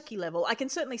panicky level. I can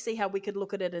certainly see how we could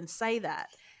look at it and say that,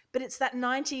 but it's that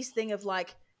 90s thing of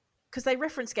like, because they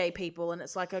reference gay people and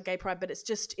it's like a gay pride, but it's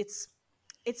just, it's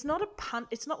not a pun.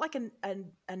 It's not like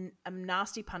a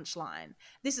nasty punchline.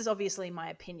 This is obviously my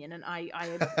opinion, and I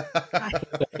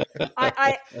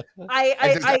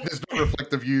does not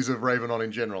reflect the views of Raven On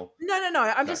in general. No.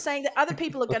 I'm just saying that other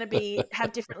people are going to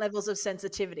have different levels of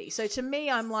sensitivity. So to me,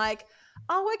 I'm like,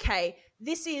 oh, okay,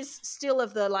 this is still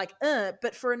of the like,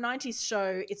 but for a 90s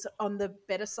show, it's on the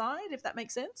better side, if that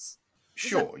makes sense.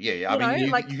 Sure, yeah. I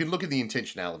mean, you can look at the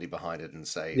intentionality behind it and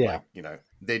say,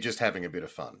 they're just having a bit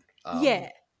of fun.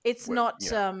 It's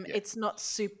not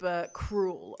super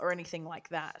cruel or anything like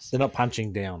that. They're not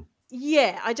punching down.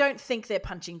 Yeah, I don't think they're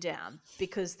punching down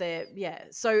because they're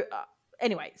So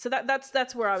anyway, so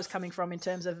that's where I was coming from in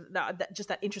terms of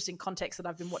that interesting context that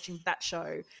I've been watching that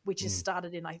show, which is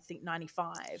started in I think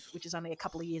 95, which is only a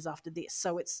couple of years after this.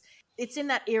 So it's in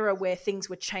that era where things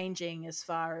were changing as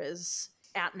far as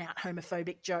out and out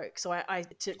homophobic jokes. So I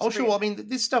mean,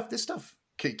 this stuff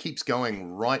keeps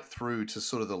going right through to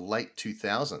sort of the late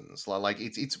 2000s. Like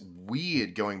it's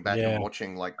weird going back and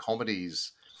watching like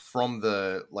comedies from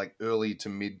the like early to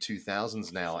mid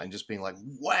 2000s now and just being like,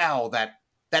 wow,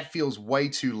 that feels way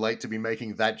too late to be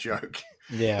making that joke.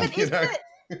 Yeah. But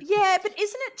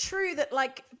isn't it true that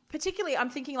like, particularly I'm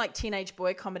thinking like teenage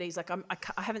boy comedies, like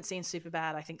I haven't seen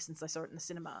Superbad, I think, since I saw it in the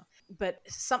cinema, but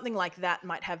something like that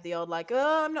might have the old like,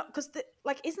 oh, I'm not, because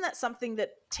like, isn't that something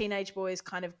that teenage boys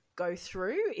kind of go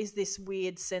through, is this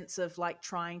weird sense of like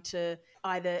trying to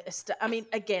either I mean,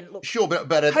 again, look, sure,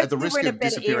 but at the risk of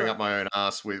disappearing up my own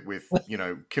ass with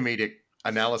comedic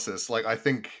analysis, like I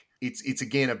think it's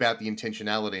again about the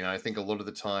intentionality, and I think a lot of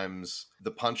the times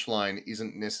the punchline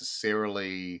isn't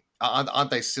necessarily aren't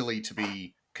they silly to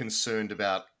be concerned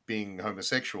about being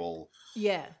homosexual,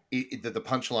 Yeah. the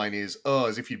punchline is, oh,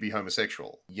 as if you'd be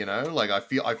homosexual, you know? Like, I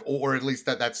feel, or at least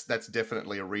that's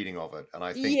definitely a reading of it. And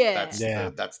I think Yeah.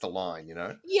 that's the line, you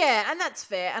know? Yeah, and that's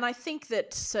fair. And I think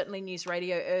that certainly news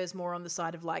radio errs more on the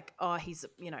side of like, oh, he's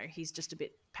just a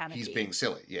bit panicky. He's being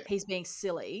silly, yeah. He's being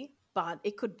silly, but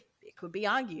it could be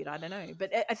argued. I don't know.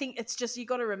 But I think it's just, you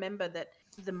got to remember that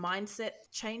the mindset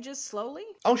changes slowly.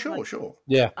 Oh, sure, sure.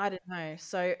 Yeah. I don't know.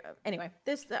 So anyway,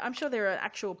 I'm sure there are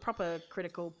actual proper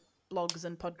critical blogs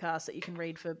and podcasts that you can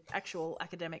read for actual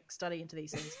academic study into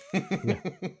these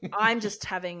things. I'm just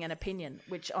having an opinion,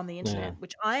 which on the internet,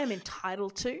 which I am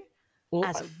entitled to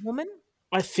as a woman.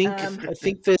 I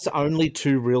think there's only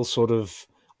two real sort of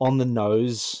on the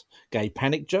nose gay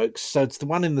panic jokes. So it's the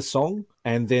one in the song,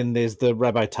 and then there's the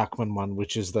Rabbi Tuckman one,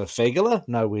 which is the Fegele.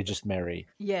 No, we're just merry.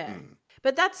 Yeah,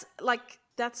 but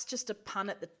that's just a pun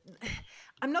at the.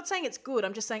 I'm not saying it's good.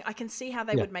 I'm just saying I can see how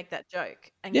they would make that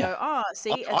joke and go, "Oh,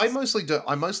 see." I mostly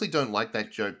don't like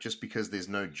that joke just because there's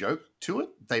no joke to it.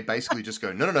 They basically just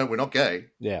go, "No, we're not gay."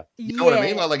 Yeah, you know what I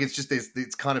mean? Like it's just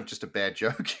it's kind of just a bad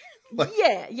joke. Like,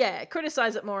 yeah.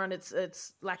 Criticize it more on its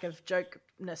lack of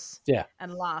jokeness,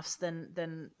 and laughs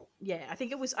than I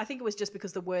think it was just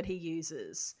because the word he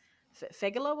uses,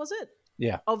 Fegele, was it?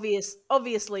 Yeah,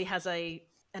 obviously has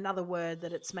another word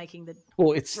that it's making the.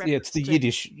 Well, it's the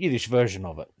Yiddish version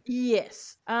of it.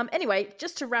 Yes. Anyway,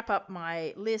 just to wrap up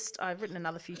my list, I've written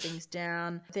another few things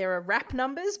down. There are rap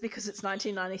numbers because it's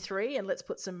 1993, and let's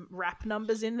put some rap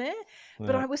numbers in there. Yeah.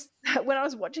 But when I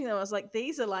was watching them, I was like,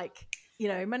 these are like,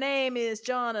 my name is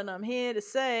John and I'm here to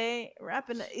say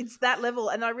rap, and it's that level.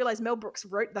 And I realized Mel Brooks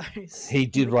wrote those. He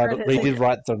did write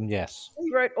them, yes. He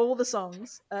wrote all the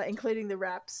songs, including the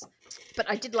raps. But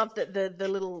I did love the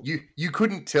little. You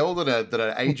couldn't tell that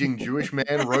an aging Jewish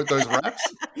man wrote those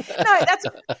raps? No,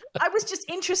 I was just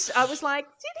interested. I was like,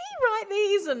 did he write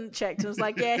these? And checked, and was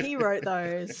like, yeah, he wrote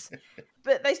those.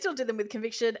 But they still did them with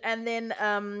conviction. And then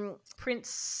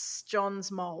Prince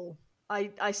John's mole.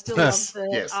 I still love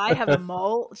the I have a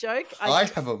mole joke. I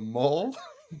have a mole?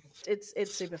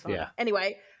 It's super fun. Yeah.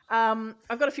 Anyway,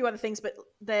 I've got a few other things, but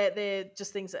they're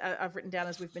just things that I've written down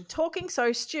as we've been talking.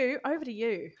 So, Stu, over to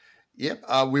you. Yep,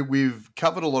 we've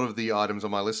covered a lot of the items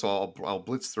on my list, so I'll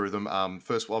blitz through them.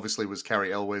 First, obviously, was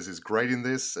Carrie Elwes is great in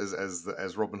this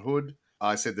as Robin Hood.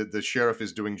 I said that the sheriff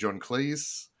is doing John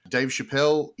Cleese. Dave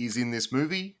Chappelle is in this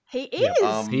movie. He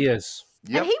is. He is.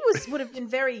 Yep. And he would have been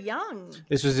very young.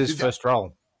 This was his first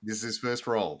role. This is his first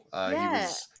role.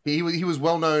 He was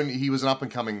well known. He was an up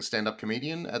and coming stand up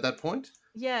comedian at that point.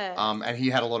 Yeah. And he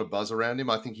had a lot of buzz around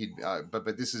him. I think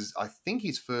but this is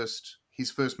his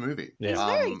first movie. Yeah. He's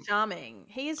very charming.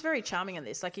 He is very charming in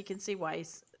this. Like, you can see why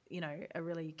he's a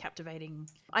really captivating.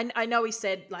 I know he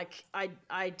said, like,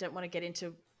 I don't want to get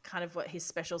into kind of what his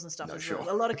specials and stuff is. Sure.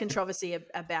 A lot of controversy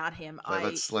about him.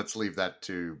 So let's leave that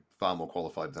to far more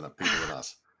qualified people than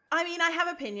us. I mean, I have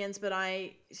opinions, but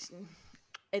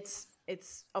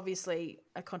it's obviously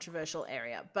a controversial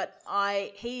area. But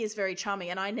he is very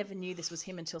charming, and I never knew this was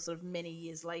him until sort of many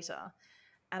years later.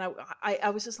 And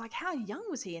I was just like, how young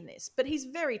was he in this? But he's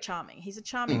very charming. He's a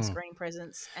charming screen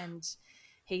presence, and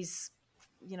he's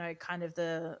kind of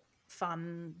the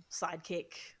fun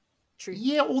sidekick.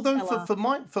 Yeah, although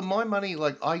for my money,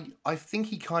 like I think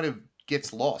he kind of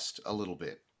gets lost a little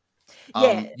bit.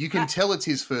 You can tell it's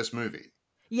his first movie.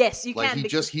 Yes, you like can.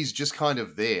 He's just kind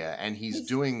of there, and he's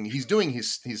doing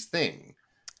his thing.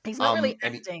 He's not really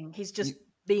acting. He's just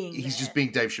being. He's just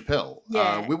being Dave Chappelle.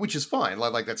 Yeah, which is fine.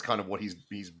 Like that's kind of what he's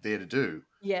there to do.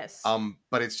 Yes.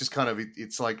 But it's just kind of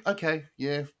it's like, okay,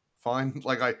 yeah, fine.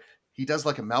 Like he does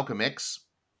like a Malcolm X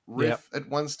riff at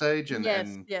one stage, and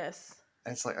yes.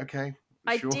 And it's like, okay,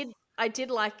 sure. I did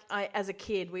like, as a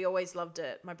kid, we always loved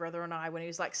it, my brother and I, when he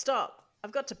was like, stop,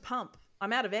 I've got to pump.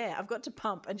 I'm out of air. I've got to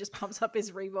pump, and just pumps up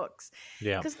his Reeboks.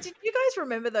 Yeah. Because did you guys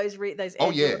remember those Air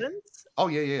Jordans? Oh,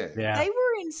 yeah. They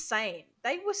were insane.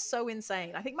 They were so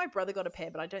insane. I think my brother got a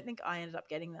pair, but I don't think I ended up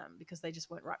getting them because they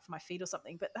just weren't right for my feet or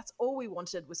something. But that's all we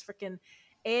wanted was freaking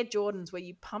Air Jordans where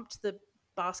you pumped the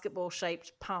basketball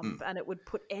shaped pump and it would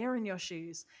put air in your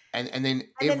shoes, and then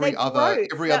every other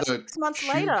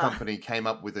shoe company came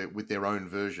up with their own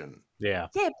version.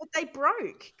 But they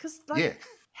broke because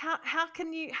how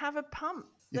can you have a pump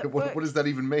what does that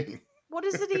even mean? What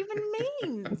does it even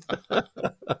mean?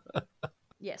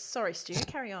 Yes, sorry, Stu,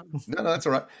 carry on. No, that's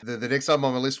all right. The next item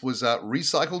on my list was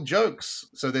recycled jokes.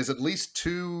 So there's at least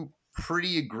two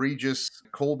pretty egregious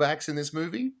callbacks in this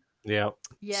movie. Yeah.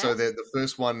 So the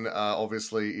first one,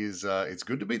 obviously, is "It's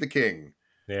Good to Be the King."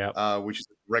 Yeah. Which is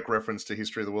a direct reference to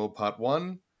History of the World Part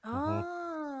 1.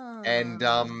 And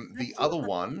I the thought other that-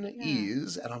 one yeah.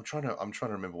 is, and I'm trying to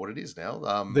remember what it is now.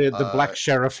 The Black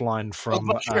Sheriff line from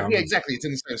Black Sheriff, yeah, exactly. It's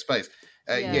in the same space.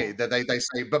 Yeah. Yeah, they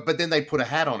say, but then they put a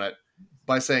hat on it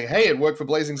by saying, "Hey, it worked for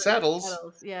Blazing Saddles."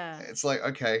 Yeah. It's like,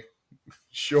 okay,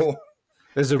 sure.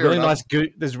 There's a Fair really enough.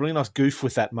 there's a really nice goof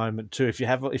with that moment too. If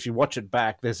you watch it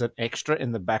back, there's an extra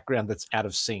in the background that's out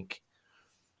of sync.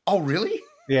 Oh, really?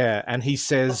 Yeah, and he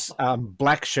says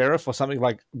Black Sheriff or something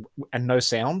like, and no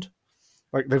sound.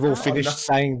 Like they've all finished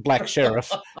no. saying Black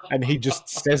Sheriff, and he just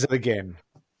says it again.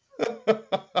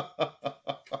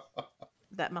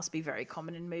 That must be very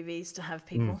common in movies to have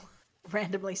people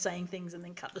randomly saying things and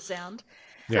then cut the sound.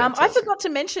 Yeah, I forgot to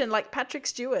mention, like, Patrick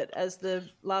Stewart as the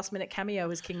last minute cameo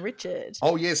as King Richard.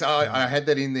 Oh yes, I had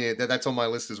that in there. That's on my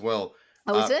list as well.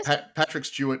 Oh, is it? Patrick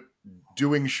Stewart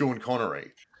doing Sean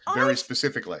Connery very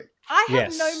specifically. I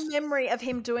have Yes. no memory of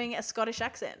him doing a Scottish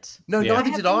accent. No, Yeah.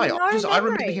 neither did I. no I remember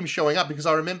memory. him showing up because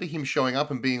I remember him showing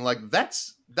up and being like,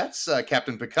 "That's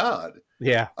Captain Picard."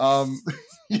 Yeah.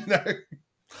 You know.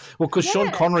 Well, because Sean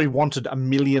Yeah. Connery wanted $1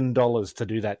 million to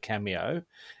do that cameo,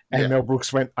 and Yeah. Mel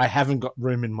Brooks went, "I haven't got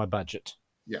room in my budget."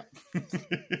 Yeah.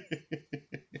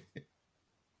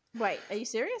 Wait, are you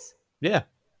serious? Yeah.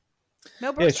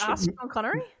 Mel Brooks Yeah, asked Sean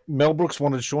Connery? Mel Brooks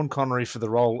wanted Sean Connery for the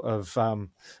role of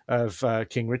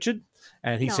King Richard,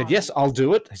 and he said, No. "Yes, I'll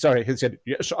do it." Sorry, he said,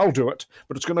 "Yes, I'll do it,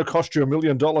 but it's going to cost you $1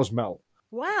 million, Mel."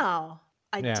 Wow.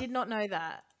 I Yeah. did not know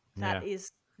that. That Yeah.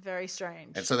 is very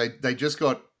strange. And so they just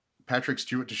got Patrick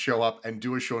Stewart to show up and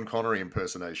do a Sean Connery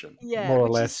impersonation. Yeah, More or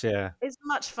which less, yeah. is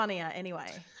much funnier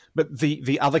anyway. But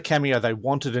the other cameo they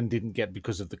wanted and didn't get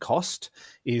because of the cost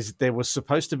is there was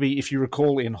supposed to be, if you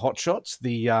recall in Hot Shots,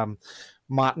 the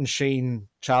Martin Sheen,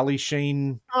 Charlie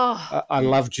Sheen, Oh, I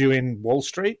Loved You in Wall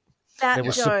Street. that there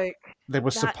was joke. There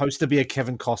was That- supposed to be a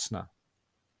Kevin Costner,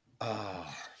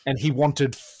 Oh, and he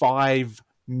wanted $5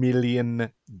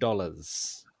 million.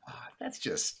 that's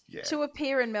just To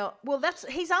appear in Mel. Well,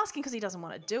 he's asking because he doesn't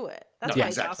want to do it. That's No, why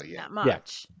exactly, he's asking yeah. that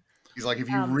much. He's like, if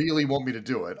you really want me to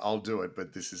do it, I'll do it,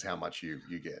 but this is how much you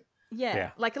get.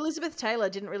 Yeah. Like Elizabeth Taylor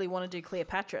didn't really want to do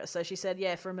Cleopatra, so she said,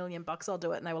 "Yeah, for $1 million I'll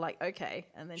do it." And they were like, "Okay,"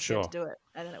 and then she had to do it,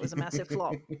 and then it was a massive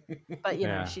flop. But you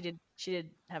know, Yeah. she did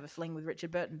have a fling with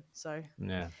Richard Burton, so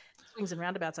Yeah. swings and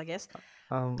roundabouts, I guess.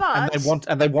 And But-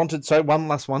 they wanted so one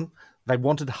last one. They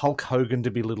wanted Hulk Hogan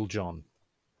to be Little John.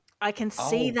 I can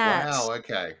see that. Wow,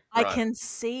 okay. I right. can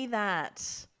see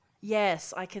that.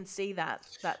 Yes, I can see that.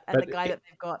 And But the guy that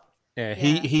they've got. Yeah,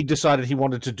 Yeah. he decided he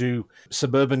wanted to do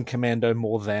Suburban Commando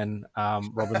more than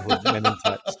Robin Hood Men in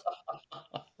Tights.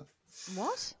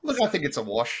 What? Look, I think it's a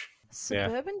wash.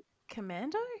 Suburban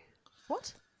Commando?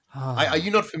 What? Are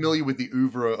you not familiar with the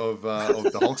oeuvre of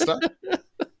the Hulkster?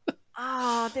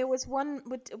 There was one.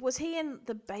 Was he in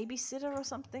The Babysitter or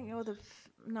something? Or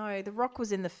no, The Rock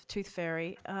was in The Tooth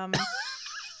Fairy.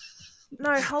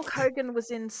 No, Hulk Hogan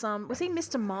was in some. Was he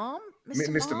Mr. Mom?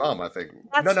 Mr. Mom, I think.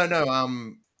 That's-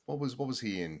 No. What was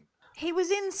he in? He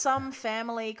was in some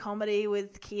family comedy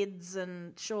with kids,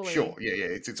 and surely. Sure, yeah.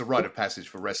 It's a rite of passage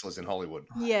for wrestlers in Hollywood.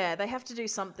 Yeah, they have to do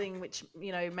something which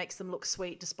makes them look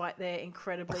sweet despite their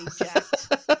incredibly jacked,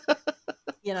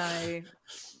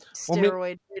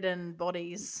 steroid-ridden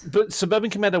bodies. But Suburban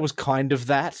Commando was kind of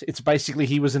that. It's basically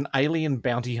he was an alien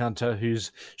bounty hunter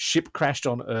whose ship crashed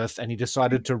on Earth, and he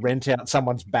decided to rent out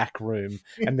someone's back room.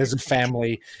 And there's a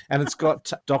family, and it's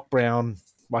got Doc Brown.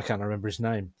 I can't remember his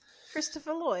name.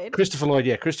 Christopher Lloyd.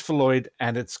 Christopher Lloyd,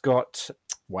 and it's got.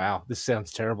 Wow, this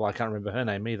sounds terrible. I can't remember her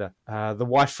name either. The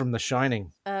wife from The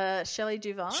Shining, Shelley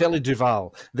Duvall. Shelley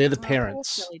Duvall. They're the Oh, poor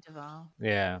parents. Shelley Duvall.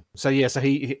 Yeah. So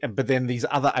but then these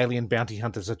other alien bounty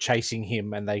hunters are chasing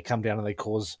him, and they come down and they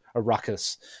cause a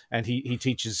ruckus. And he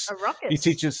teaches. A ruckus?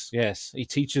 He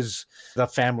teaches the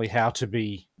family how to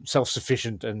be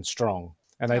self-sufficient and strong,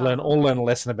 and they learn a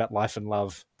lesson about life and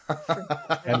love.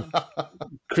 And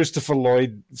Christopher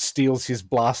Lloyd steals his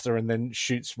blaster and then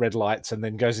shoots red lights, and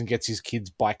then goes and gets his kids'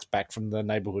 bikes back from the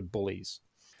neighborhood bullies.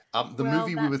 The Well,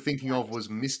 movie we were thinking of was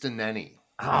Mr. Nanny.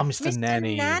 Ah, Mr.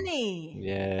 Nanny. Nanny.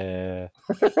 Yeah.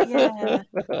 Yeah.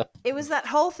 It was that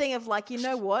whole thing of like, you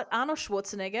know what? Arnold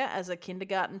Schwarzenegger as a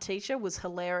kindergarten teacher was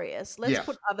hilarious. Let's Yeah.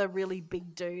 put other really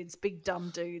big dudes, big dumb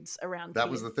dudes around That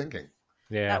kids. was the thinking.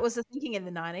 Yeah. That was the thinking in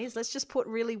the 90s. Let's just put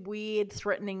really weird,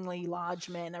 threateningly large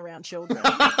men around children.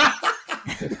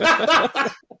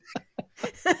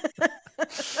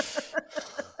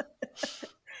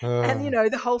 And,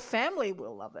 the whole family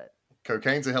will love it.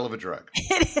 Cocaine's a hell of a drug.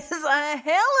 It is a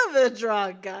hell of a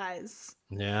drug, guys.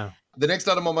 Yeah. The next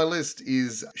item on my list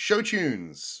is show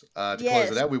tunes. To close it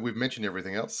Yes. out, we've mentioned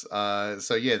everything else.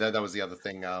 So yeah, that was the other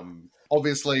thing.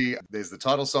 Obviously, there's the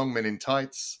title song, "Men in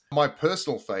Tights." My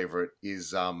personal favorite is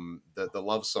the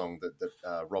love song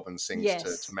that Robin sings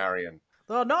Yes. to Marion.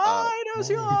 The night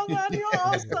is young and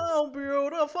you're so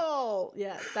beautiful.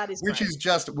 Yeah, that is Which great. is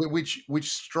just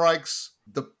which strikes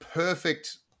the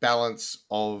perfect balance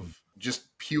of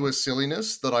just pure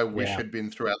silliness that I wish Yeah. had been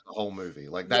throughout the whole movie.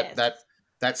 Like that Yes.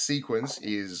 that sequence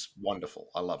is wonderful.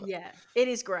 I love it. Yeah, it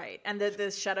is great. And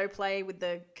the shadow play with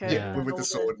the curtain Yeah, and with all the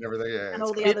sword and everything. Yeah, and it's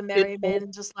all the great. other merry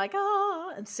men just like,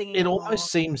 and singing It along.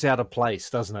 almost seems out of place,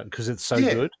 doesn't it? Because it's so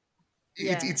Yeah. good.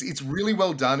 Yeah. It's really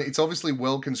well done. It's obviously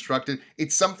well constructed.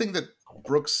 It's something that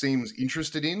Brooks seems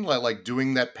interested in, like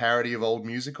doing that parody of old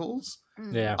musicals.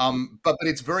 Mm. Yeah. But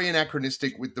it's very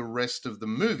anachronistic with the rest of the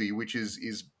movie, which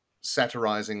is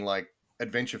satirizing like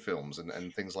adventure films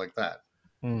and things like that.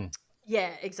 Mm.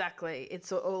 Yeah, exactly.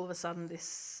 It's all of a sudden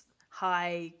this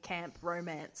high camp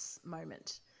romance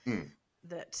moment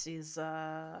that is,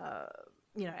 and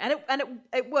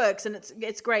it works, and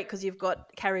it's great because you've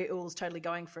got Carrie Ools totally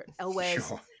going for it, Elwes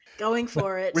Sure. going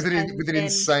for it with an and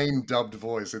insane dubbed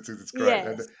voice. It's great,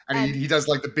 Yes, and he does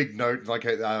like the big note, like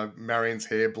Marion's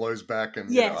hair blows back,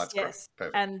 and yes, it's yes,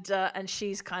 great. and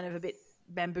she's kind of a bit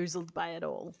bamboozled by it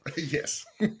all. Yes,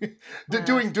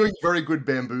 doing very good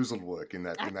bamboozled work in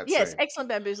that Yes, scene. excellent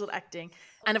bamboozled acting,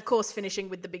 and of course finishing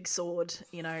with the big sword,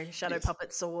 shadow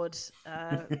puppet sword.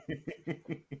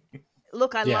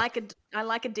 Look, I like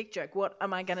a dick joke. What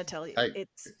am I going to tell you? Hey,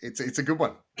 it's a good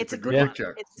one. It's a good good dick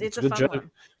joke. It's a good fun joke.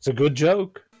 one. It's a good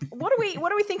joke. What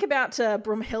do we think about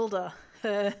Brumhilde,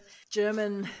 her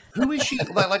German? Who is she?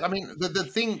 Like I mean, the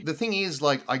thing is,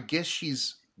 like, I guess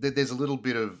there's a little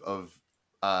bit of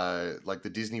like the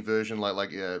Disney version,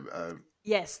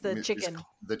 Yes, the chicken.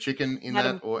 The chicken in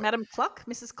Madam, that, or Madam Cluck,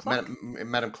 Mrs. Cluck.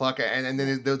 Madam Cluck, and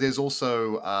then there's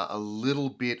also a little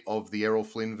bit of the Errol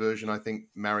Flynn version. I think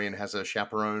Marion has a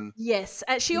chaperone. Yes,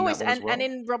 she in always that one as well. and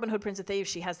in Robin Hood, Prince of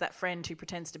Thieves, she has that friend who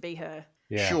pretends to be her.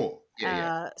 Yeah. Sure,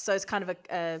 yeah. So it's kind of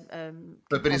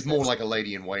But it's more like a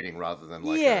lady in waiting rather than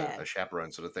like a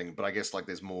chaperone sort of thing. But I guess like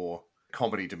there's more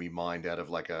comedy to be mined out of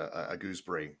like a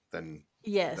gooseberry than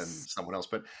someone else.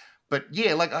 But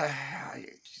yeah, like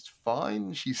she's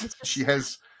fine. She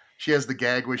has the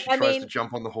gag where she tries to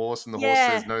jump on the horse and the horse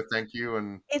says no thank you,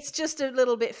 and it's just a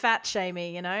little bit fat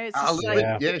shamey, It's a just little bit,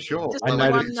 yeah, sure. Just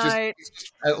it's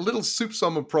just a little soup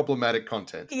sum of problematic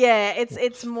content. Yeah,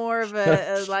 it's more of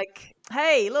a like,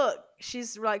 hey, look,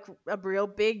 she's like a real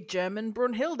big German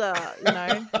Brunhilde,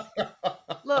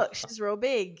 Look, she's real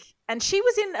big. And she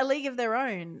was in A League of Their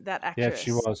Own, that actress. Yeah,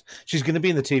 she was. She's going to be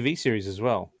in the TV series as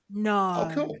well. No.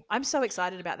 Oh, cool. I'm so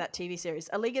excited about that TV series.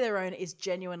 A League of Their Own is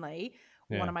genuinely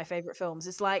one of my favorite films.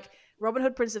 It's like Robin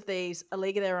Hood, Prince of Thieves, A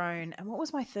League of Their Own. And what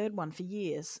was my third one for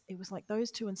years? It was like those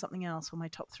two and something else were my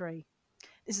top three.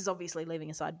 This is obviously leaving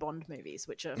aside Bond movies,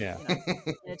 which are in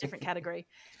a different category,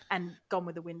 and Gone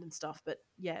with the Wind and stuff. But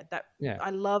I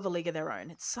love A League of Their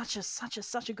Own. It's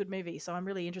such a good movie. So I'm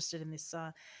really interested in this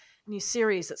new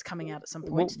series that's coming out at some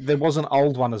point. Well, there was an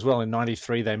old one as well. In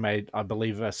 '93, they made, I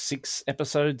believe, a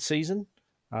 6-episode season.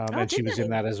 And she was in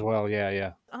that as well.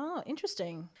 Yeah. Oh,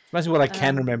 interesting. That's what I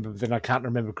can remember, but then I can't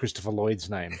remember Christopher Lloyd's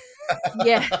name.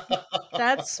 Yeah,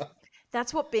 that's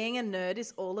what being a nerd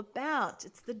is all about.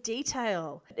 It's the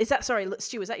detail. Sorry,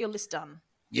 Stu, is that your list done?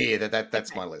 Yeah,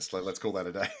 that's my list. Let's call that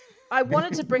a day. I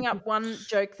wanted to bring up one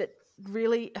joke that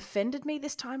really offended me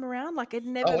this time around. Like, it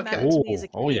never mattered to me as a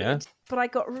kid. Oh, yeah. But I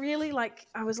got really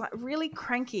I was really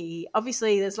cranky.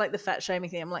 Obviously, there's like the fat shaming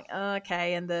thing. I'm like, oh,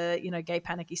 okay. And the, gay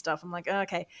panicky stuff. I'm like, oh,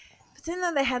 okay. But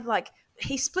then they had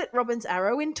he split Robin's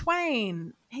arrow in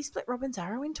twain.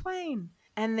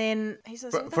 And then he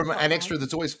says... From an extra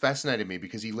that's always fascinated me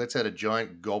because he lets out a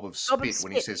giant gob of spit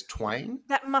when he says twain.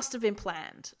 That must have been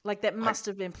planned. To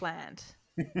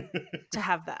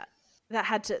have that. That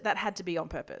had to be on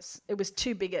purpose. It was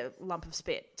too big a lump of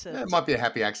spit. It might be a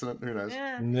happy accident. Who knows?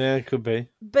 Yeah, it could be.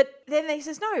 But then he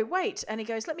says, no, wait. And he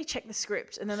goes, let me check the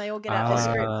script. And then they all get out their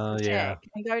script to check.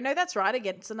 And go, no, that's right.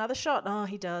 Again, it's another shot. Oh,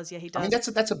 he does. Yeah, he does. I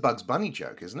mean, that's a Bugs Bunny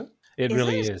joke, isn't it? It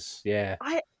really is. Yeah.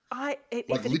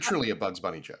 Literally a Bugs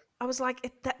Bunny joke. I was like,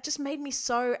 that just made me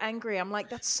so angry. I'm like,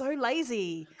 that's so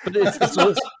lazy. But it's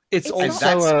also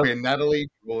that's where Natalie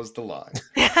draws the line.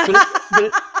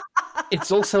 but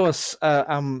it's also a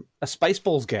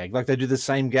Spaceballs gag. Like they do the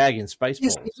same gag in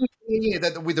Spaceballs.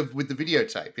 Yeah, with the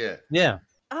videotape. Yeah. Yeah.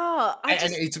 Oh,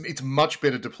 and it's much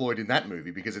better deployed in that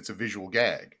movie because it's a visual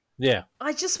gag. Yeah.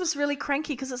 I just was really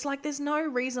cranky because it's like there's no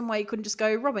reason why you couldn't just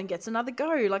go, Robin gets another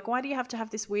go. Like, why do you have to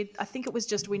have this weird... I think it was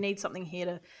just we need something here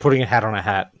to... Putting a hat on a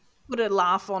hat. put a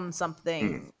laugh on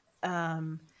something.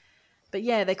 But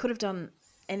yeah, they could have done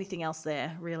anything else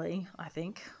there, really, I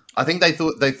think. I think they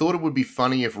thought it would be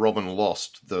funny if Robin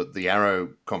lost the arrow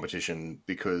competition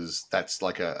because that's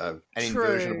like an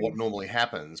inversion of what normally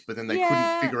happens. But then they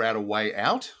couldn't figure out a way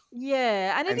out.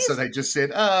 Yeah, and so they just said,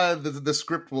 the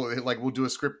script we'll do a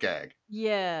script gag.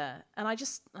 Yeah, and I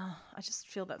just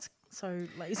feel that's so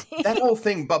lazy. That whole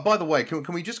thing. But by the way,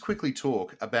 can we just quickly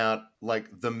talk about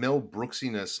like the Mel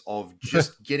Brooksiness of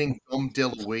just getting Dom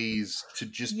DeLuise to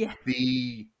just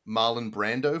be Marlon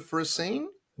Brando for a scene?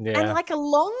 Yeah. And like a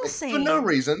long scene. For no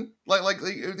reason. Like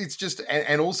it's just,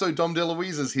 and also Dom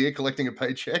DeLuise is here collecting a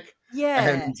paycheck. Yeah.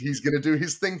 And he's going to do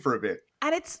his thing for a bit.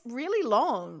 And it's really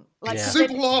long. Like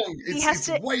super long. It's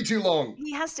way too long.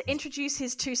 He has to introduce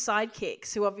his two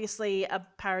sidekicks, who obviously are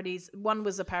parodies. One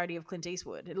was a parody of Clint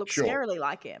Eastwood. It looks scarily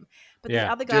like him. But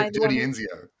the other guy... Dirty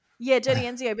Enzio. Yeah, Dirty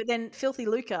Enzio. But then Filthy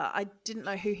Luca, I didn't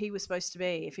know who he was supposed to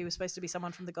be. If he was supposed to be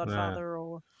someone from The Godfather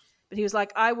or... But he was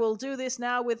like, I will do this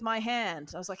now with my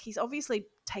hand. I was like, he's obviously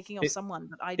taking off someone,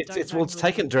 but I don't know. It's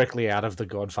taken directly out of The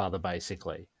Godfather,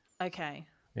 basically. Okay.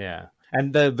 Yeah.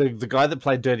 And the guy that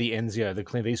played Dirty Enzio, the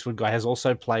Clint Eastwood guy, has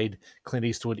also played Clint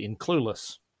Eastwood in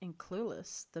Clueless. In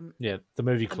Clueless? The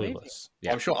movie Clueless. Movie.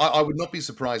 Yeah. I'm sure. I would not be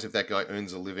surprised if that guy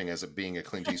earns a living as being a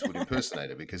Clint Eastwood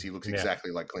impersonator because he looks exactly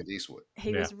like Clint Eastwood.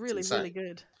 He was really, really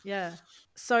good. Yeah.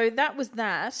 So that was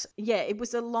that. Yeah, it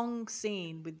was a long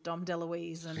scene with Dom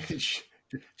DeLuise and...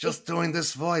 Just doing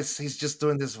this voice. He's just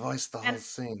doing this voice the whole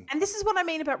scene. And this is what I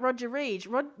mean about Roger Reed.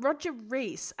 Roger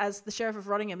Rees, as the Sheriff of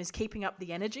Rottingham, is keeping up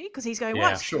the energy because he's going,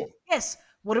 what? Sure. Yes.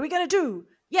 What are we going to do?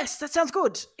 Yes, that sounds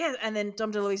good. Yeah. And then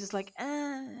Dom DeLuise is like,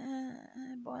 buonasera.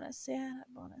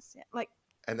 Like,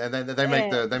 and then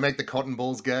they make the cotton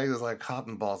balls gag. There's like,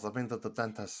 cotton balls. I've been to the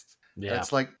dentist. Yeah. And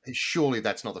it's like, surely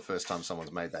that's not the first time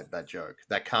someone's made that joke.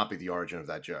 That can't be the origin of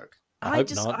that joke. I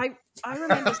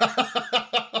remember...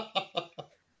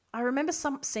 I remember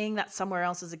seeing that somewhere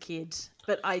else as a kid,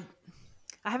 but I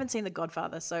haven't seen The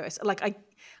Godfather, so like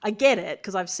I get it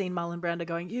because I've seen Marlon Brando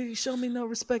going, you show me no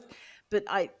respect, but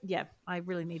I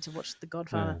really need to watch The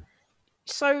Godfather. Yeah.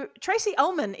 So Tracy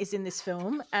Ullman is in this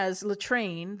film as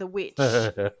Latrine, the witch,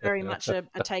 very much a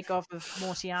takeoff of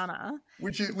Mortiana,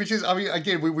 which is I mean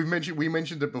again we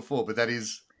mentioned it before, but that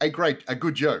is a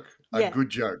good joke. A good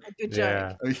joke. A good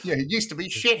joke. Yeah, it used to be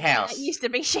shithouse. It used to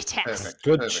be shithouse. Perfect.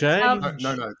 Good change.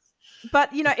 No.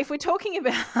 But you know, if we're talking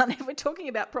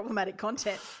about problematic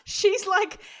content, she's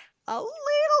like a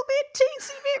little bit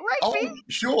teensy bit rapey. Oh,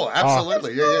 sure,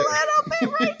 absolutely. A little bit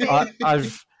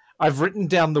rapey. I've written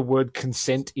down the word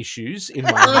consent issues in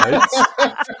my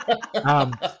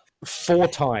notes 4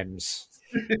 times.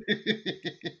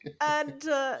 And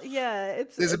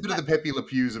there's a bit of the Pepe Le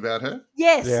Pews about her.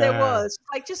 Yes, there was,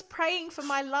 like, just praying for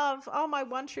my love, my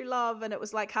one true love, and it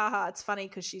was like, haha, it's funny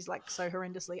because she's like so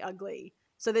horrendously ugly.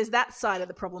 So there's that side of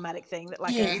the problematic thing that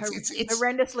like it's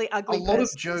horrendously ugly. A lot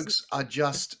of jokes are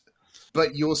just,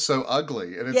 but you're so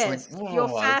ugly, and it's like, you're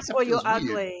fat or you're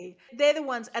ugly. They're the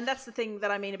ones, and that's the thing that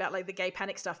I mean about like the gay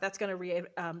panic stuff. That's going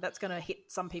to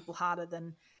hit some people harder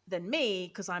than me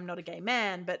because I'm not a gay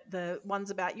man. But the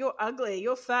ones about you're ugly,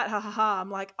 you're fat, ha ha ha.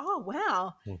 I'm like, oh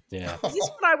wow, yeah. Is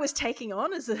this what I was taking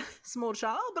on as a small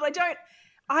child? But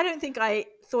I don't think I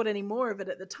thought any more of it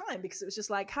at the time because it was just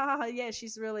like, ha ha, yeah,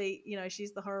 she's really,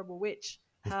 she's the horrible witch.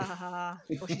 Ha ha ha.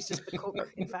 Or she's just the cook,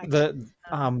 in fact. The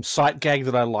sight gag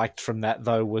that I liked from that,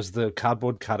 though, was the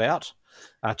cardboard cutout,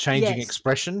 changing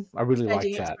expression. I really liked that.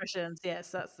 Changing expressions,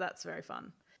 yes, that's very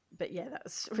fun. But yeah, that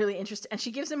was really interesting. And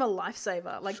she gives him a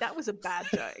lifesaver. Like, that was a bad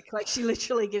joke. Like, she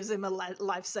literally gives him a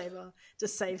lifesaver to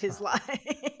save his life.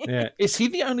 Yeah. Is he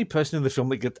the only person in the film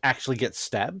that actually gets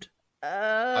stabbed?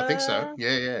 I think so.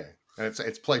 Yeah. And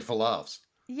it's played for laughs.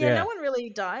 Yeah, no one really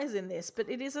dies in this, but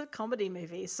it is a comedy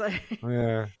movie, so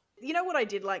yeah. You know what I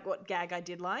did like? What gag I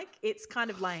did like? It's kind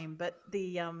of lame, but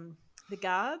the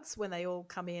guards when they all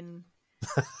come in,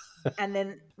 and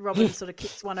then Robin sort of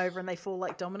kicks one over and they fall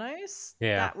like dominoes.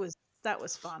 Yeah, that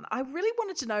was fun. I really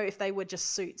wanted to know if they were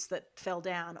just suits that fell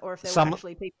down or if there were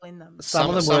actually people in them.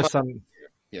 Some of them were. Some.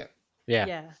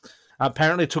 Yeah.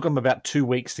 Apparently, it took them about 2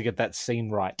 weeks to get that scene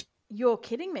right. You're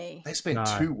kidding me. They spent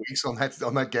 2 weeks on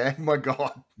that gag. My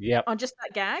God. Yeah. On just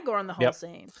that gag or on the whole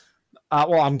scene?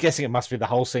 Well, I'm guessing it must be the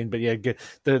whole scene, but yeah,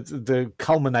 the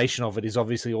culmination of it is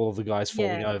obviously all of the guys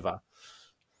falling over.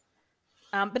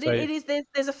 But so, it is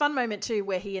there's a fun moment too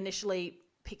where he initially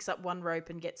picks up one rope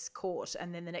and gets caught,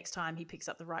 and then the next time he picks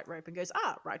up the right rope and goes,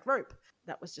 right rope.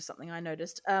 That was just something I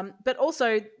noticed. But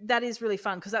also that is really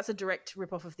fun because that's a direct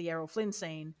rip-off of the Errol Flynn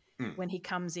scene when he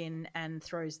comes in and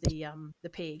throws the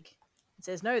pig. It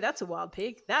says, no, that's a wild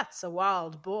pig. That's a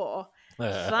wild boar.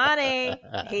 Funny.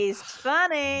 He's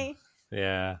funny.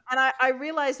 Yeah. And I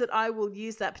realize that I will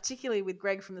use that, particularly with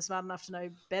Greg from the Smart Enough to Know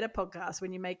Better podcast.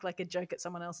 When you make like a joke at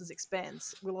someone else's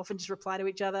expense, we'll often just reply to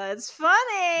each other, it's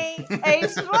funny.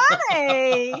 He's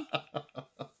funny.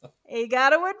 You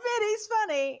got to admit he's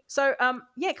funny. So,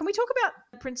 yeah, can we talk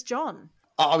about Prince John?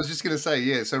 I was just going to say,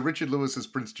 yeah, so Richard Lewis is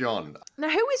Prince John. Now,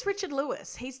 who is Richard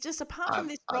Lewis? He's just, apart from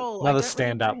this role, another I don't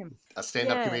stand-up. really know him. A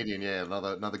stand-up comedian, yeah,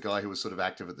 another guy who was sort of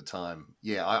active at the time.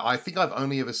 Yeah, I think I've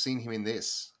only ever seen him in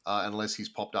this, unless he's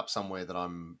popped up somewhere that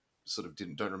I'm sort of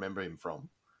don't remember him from.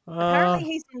 Apparently,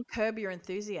 he's in Curb Your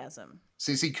Enthusiasm.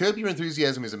 See, Curb Your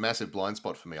Enthusiasm is a massive blind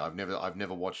spot for me. I've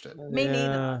never watched it. Me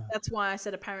neither. That's why I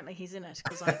said apparently he's in it,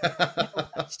 because I've never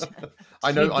watched it.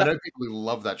 I know people who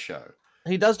love that show.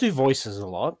 He does do voices a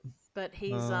lot. But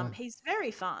he's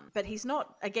very fun. But he's not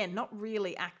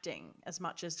really acting as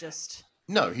much as just...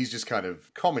 No, he's just kind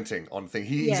of commenting on things.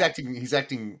 He's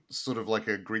acting sort of like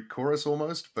a Greek chorus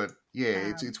almost, but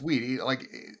yeah, it's weird.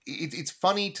 It's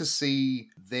funny to see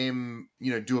them,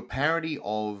 do a parody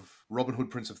of Robin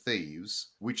Hood, Prince of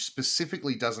Thieves, which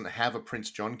specifically doesn't have a Prince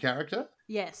John character.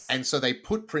 Yes. And so they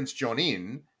put Prince John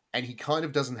in, and he kind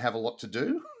of doesn't have a lot to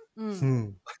do.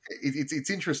 It's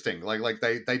interesting. Like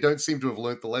they don't seem to have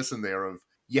learnt the lesson there of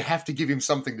you have to give him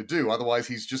something to do, otherwise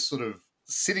he's just sort of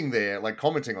sitting there like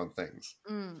commenting on things.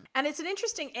 And it's an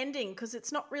interesting ending because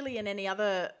it's not really in any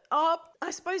other... Oh,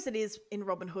 I suppose it is in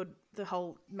Robin Hood, the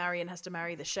whole Marion has to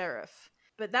marry the sheriff.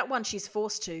 But that one she's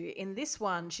forced to. In this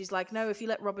one, she's like, no, if you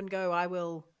let Robin go, I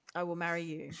will marry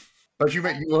you. But you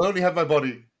will only have my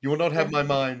body. You will not have my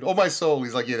mind or my soul.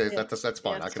 He's like, that's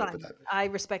fine. Yeah, I can live with that. I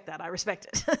respect that. I respect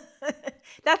it.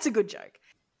 That's a good joke.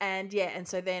 And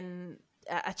so then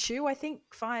Achu, I think,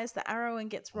 fires the arrow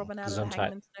and gets Robin out of the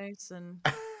hangman's noose. And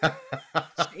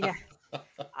yeah.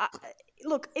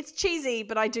 Look, it's cheesy,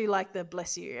 but I do like the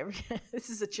bless you.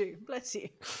 This is Achu. Bless you.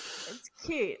 It's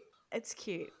cute. It's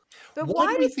cute. But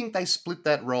why do you think they split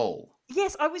that role?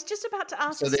 Yes, I was just about to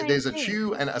ask. So there's a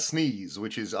chew and a sneeze, who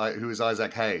is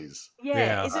Isaac Hayes.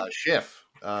 Yeah. Is it chef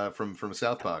from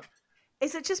South Park?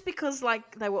 Is it just because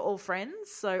like they were all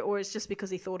friends, or it's just because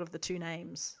he thought of the two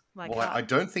names? Like, well, I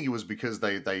don't think it was because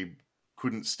they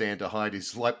couldn't stand to hide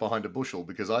his light behind a bushel,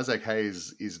 because Isaac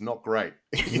Hayes is not great.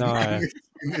 No.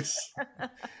 in this.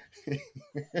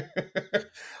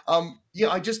 I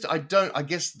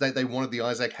guess they wanted the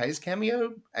Isaac Hayes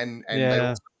cameo and they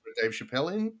also put Dave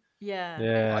Chappelle in. Yeah.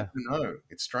 I don't know.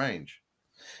 It's strange.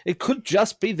 It could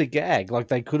just be the gag. Like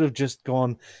they could have just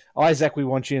gone, Isaac, we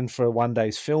want you in for one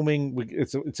day's filming.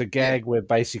 It's a gag where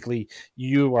basically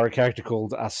you are a character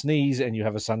called Sneeze and you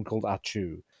have a son called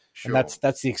Achu. Sure. And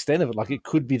that's the extent of it. Like it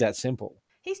could be that simple.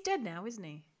 He's dead now, isn't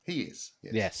he? He is.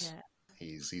 Yes. Yeah.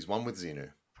 He's one with Xenu.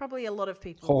 Probably a lot of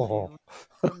people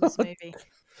in this movie.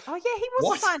 Oh yeah, he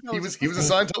was a Scientologist. He was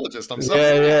a Scientologist. I'm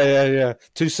sorry. Yeah.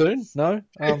 Too soon? No.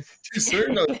 Too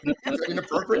soon? No. Is that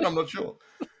inappropriate? I'm not sure.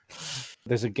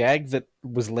 There's a gag that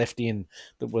was left in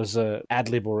that was a ad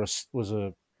lib or was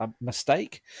a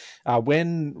mistake.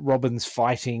 When Robin's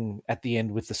fighting at the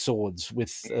end with the swords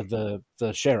with the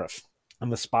sheriff,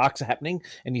 and the sparks are happening,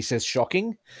 and he says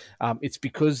shocking. It's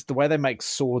because the way they make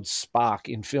swords spark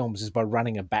in films is by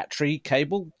running a battery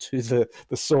cable to the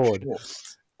sword. Sure.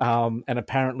 And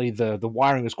apparently the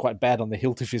wiring was quite bad on the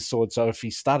hilt of his sword, so if he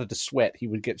started to sweat, he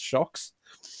would get shocks.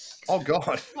 Oh,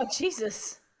 God. Oh,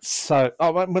 Jesus. So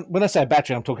when I say a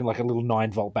battery, I'm talking like a little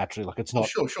 9-volt battery. Like it's not...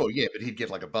 Oh, sure, yeah, but he'd get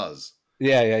like a buzz.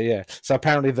 Yeah. So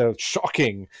apparently the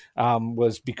shocking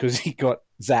was because he got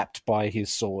zapped by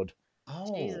his sword.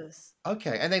 Oh, Jesus.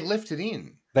 Okay, and they left it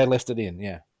in. They left it in,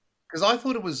 yeah. Because I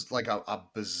thought it was like a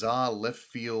bizarre left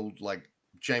field, like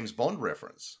James Bond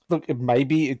reference. Look,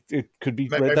 maybe it could be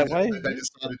read that way. They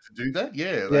decided to do that.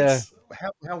 Yeah, that's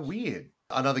how weird.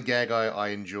 Another gag I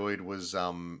enjoyed was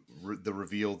the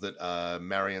reveal that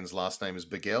Marion's last name is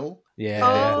Bigel. Yeah.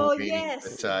 Oh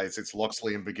yes. It's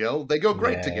Loxley and Bigel. They go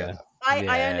great together.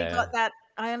 I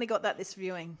only got that this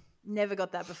viewing. Never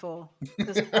got that before.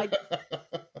 Because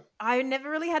I never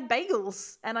really had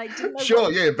bagels, and I didn't know.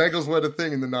 Sure, bagels were the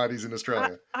thing in the 90s in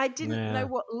Australia. I didn't know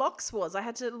what lox was. I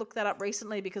had to look that up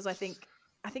recently because I think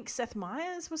Seth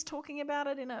Meyers was talking about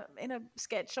it in a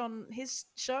sketch on his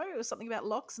show or something about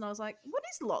lox, and I was like, "What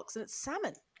is lox?" And it's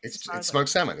salmon. It's smoked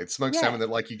salmon. It's smoked salmon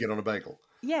that like you get on a bagel.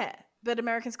 Yeah, but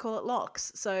Americans call it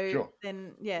lox. So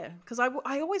then, because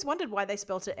I always wondered why they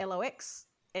spelt it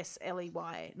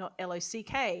LOXSLEY, not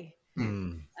LOCK.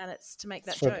 And it's to make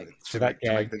that joke. To make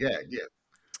the gag, yeah.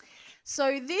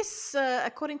 So this,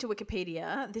 according to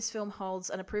Wikipedia, this film holds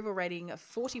an approval rating of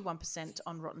 41%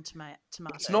 on Rotten Tomatoes.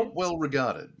 It's not well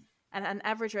regarded. and an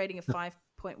average rating of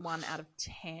 5.1 out of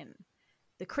 10.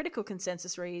 The critical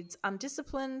consensus reads,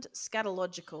 undisciplined,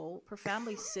 scatological,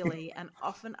 profoundly silly, and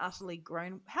often utterly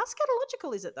grown. How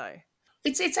scatological is it, though?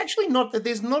 It's actually not that.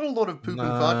 There's not a lot of poop and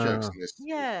fart jokes in this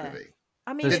Yeah. movie.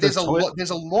 I mean, There's a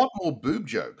lot more boob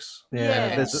jokes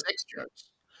and sex jokes.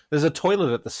 There's a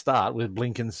toilet at the start with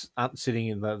Blinken sitting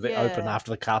in the open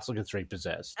after the castle gets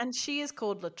repossessed. And she is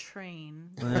called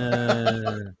Latrine.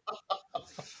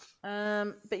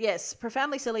 But yes,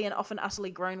 profoundly silly and often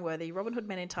utterly groan-worthy, Robin Hood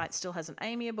Men in Tights still has an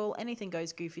amiable,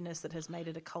 anything-goes goofiness that has made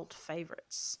it a cult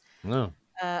favourites. No.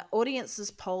 Audiences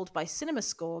polled by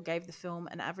CinemaScore gave the film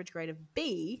an average grade of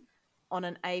B on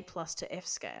an A+ to F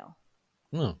scale.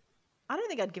 No. I don't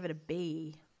think I'd give it a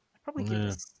B. I'd probably give it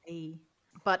a C.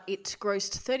 But it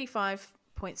grossed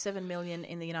 $35.7 million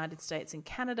in the United States and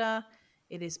Canada.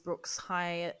 It is Brooks'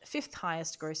 fifth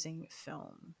highest grossing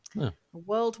film. A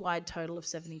worldwide total of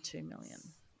 $72 million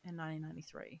in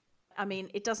 1993. I mean,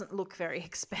 it doesn't look very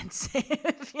expensive.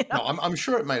 You know? No, I'm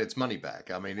sure it made its money back.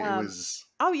 I mean, it was...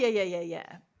 Oh,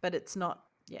 yeah. But it's not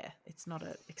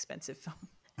an expensive film.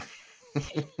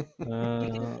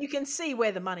 You can see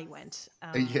where the money went.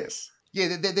 Yes.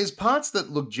 Yeah, there's parts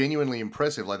that look genuinely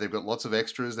impressive. Like they've got lots of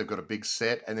extras, they've got a big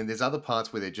set, and then there's other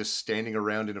parts where they're just standing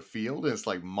around in a field, and it's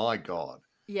like, my God.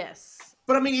 Yes.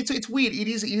 But I mean, it's weird. It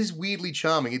is weirdly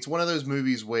charming. It's one of those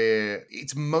movies where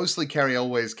it's mostly Cary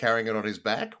Elwes carrying it on his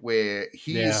back, where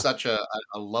he is such a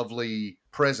lovely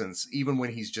presence, even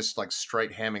when he's just like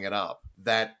straight hamming it up,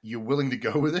 that you're willing to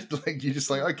go with it. Like you're just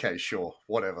like, okay, sure,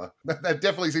 whatever. That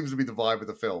definitely seems to be the vibe of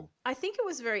the film. I think it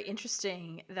was very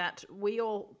interesting that we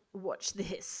all watched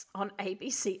this on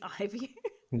ABC iView.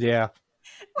 Yeah.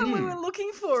 When we were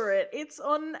looking for it, it's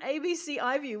on ABC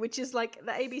iView, which is like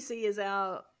the ABC is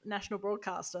our national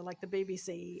broadcaster, like the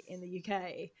BBC in the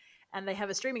UK. And they have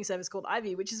a streaming service called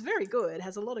iView, which is very good,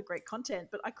 has a lot of great content.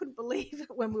 But I couldn't believe it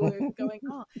when we were going,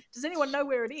 oh, does anyone know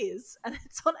where it is? And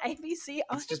it's on ABC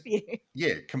iView.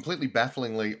 Yeah, completely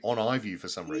bafflingly on iView for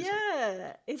some reason.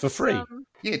 Yeah. It's, for free.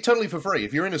 Yeah, totally for free.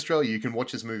 If you're in Australia, you can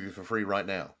watch this movie for free right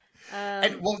now.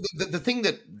 And well, the thing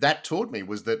that taught me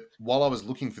was that while I was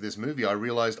looking for this movie, I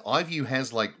realized iView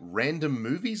has like random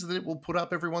movies that it will put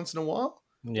up every once in a while.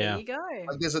 Yeah. There you go.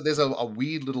 Like there's a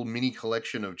weird little mini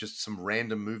collection of just some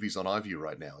random movies on iView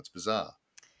right now. It's bizarre.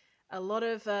 A lot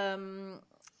of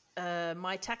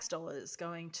my tax dollars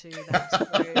going to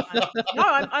that.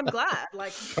 I'm glad.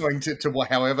 Like Going to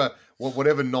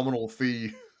whatever nominal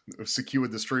fee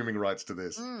secured the streaming rights to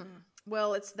this.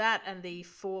 Well, it's that and the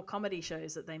 4 comedy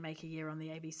shows that they make a year on the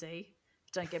ABC.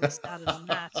 Don't get me started on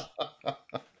that.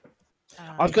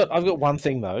 I've got one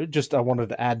thing though. Just I wanted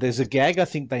to add. There's a gag I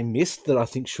think they missed that I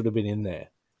think should have been in there.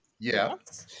 Yeah.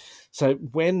 What? So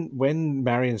when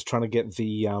Marion's trying to get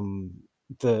when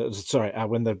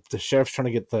the sheriff's trying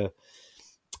to get the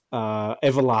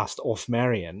Everlast off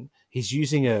Marion, he's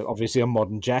using obviously a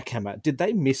modern jackhammer. Did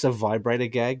they miss a vibrator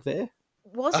gag there?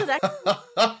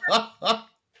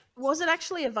 Was it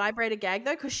actually a vibrator gag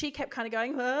though? Because she kept kind of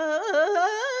going.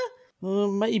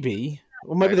 Maybe,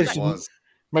 or maybe they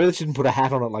didn't put a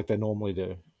hat on it like they normally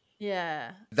do.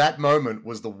 Yeah. That moment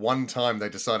was the one time they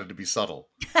decided to be subtle.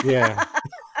 Yeah.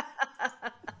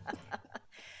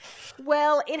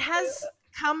 Well, it has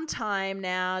come time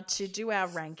now to do our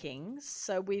rankings.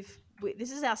 So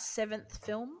this is our 7th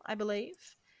film, I believe.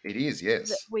 It is, yes.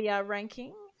 That we are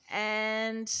ranking,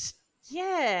 and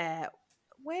yeah.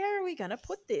 Where are we going to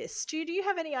put this? Stu, do you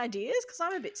have any ideas? Because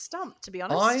I'm a bit stumped, to be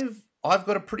honest. I've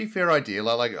got a pretty fair idea.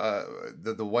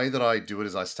 The way that I do it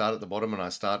is I start at the bottom and I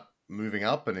start moving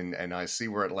up and I see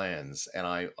where it lands. And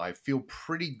I feel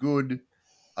pretty good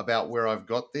about where I've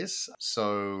got this.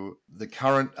 So the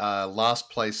current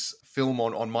last place film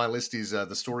on my list is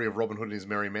The Story of Robin Hood and His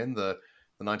Merry Men, the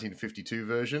 1952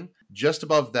 version. Just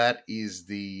above that is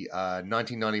the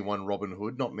 1991 Robin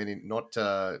Hood, not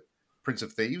Prince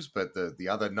of Thieves, but the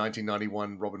other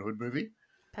 1991 Robin Hood movie.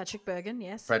 Patrick Bergin,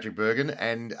 yes. Patrick Bergin.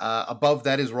 And above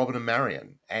that is Robin and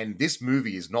Marion. And this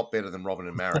movie is not better than Robin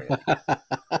and Marion.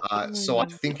 So I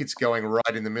think it's going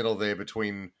right in the middle there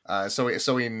between... So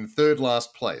in third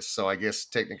last place. So I guess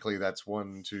technically that's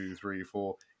 1, 2, 3,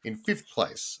 4. In 5th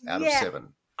place out of 7.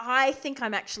 I think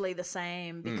I'm actually the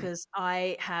same because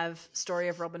I have Story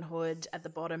of Robin Hood at the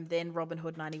bottom, then Robin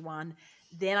Hood 91.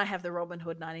 Then I have the Robin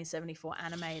Hood 1974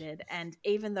 animated. And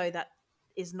even though that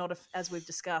is not, as we've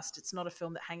discussed, it's not a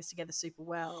film that hangs together super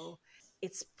well,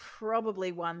 it's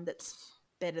probably one that's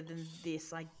better than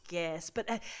this, I guess. But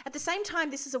at the same time,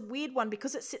 this is a weird one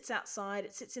because it sits outside.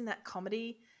 It sits in that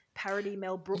comedy parody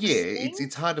Mel Brooks thing.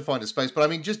 It's hard to find a space. But I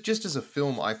mean, just as a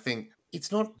film, I think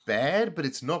it's not bad, but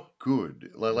it's not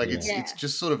good. Like Yeah. it's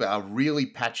just sort of a really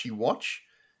patchy watch.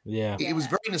 Yeah. It was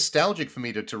very nostalgic for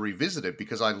me to revisit it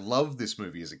because I loved this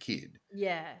movie as a kid.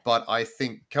 Yeah. But I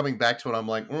think coming back to it, I'm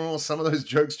like, oh, some of those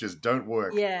jokes just don't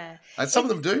work. Yeah. And some of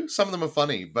them do. Some of them are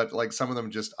funny, but like some of them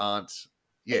just aren't.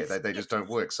 Yeah, they just don't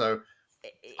work. So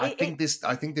I think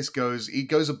this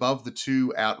goes above the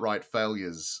two outright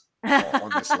failures on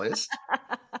this list.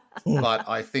 But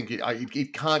I think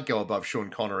it can't go above Sean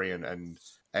Connery and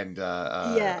like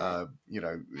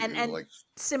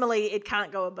similarly, it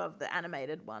can't go above the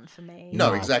animated one for me.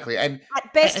 no, exactly. And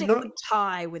at best, and it not- could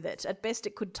tie with it. At best,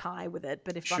 it could tie with it.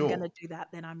 But if Sure. I'm going to do that,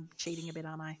 then I'm cheating a bit,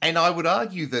 aren't I? And I would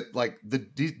argue that like the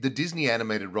Disney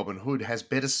animated Robin Hood has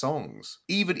better songs,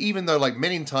 even though like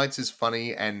Men in Tights is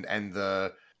funny and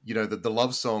the the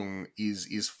love song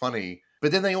is funny,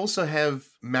 but then they also have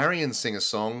Marion sing a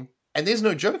song, and there's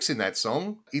no jokes in that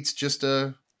song. It's just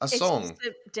a song. It's just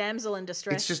a damsel in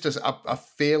distress. It's just a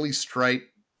fairly straight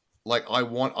like I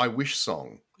wish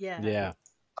song. Yeah. Yeah.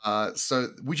 So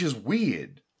which is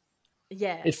weird.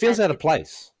 Yeah. It feels And out of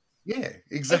place. Yeah,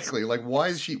 exactly. Like why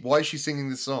is she singing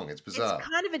this song? It's bizarre. It's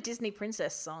kind of a Disney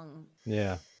princess song.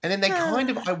 Yeah. And then they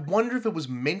I wonder if it was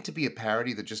meant to be a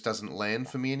parody that just doesn't land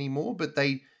for me anymore, but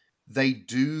they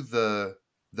do the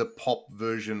pop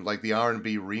version, like the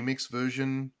R&B remix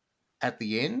version at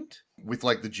the end with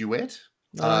like the duet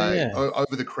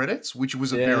over the credits, which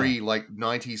was a very like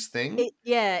 90s thing.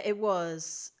 It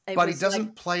was. But it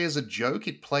doesn't play as a joke.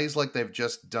 It plays like they've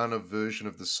just done a version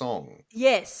of the song.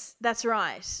 Yes, that's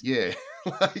right. Yeah.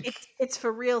 Like, it's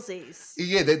for realsies.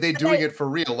 Yeah, they're doing it for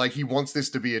real. Like he wants this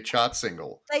to be a chart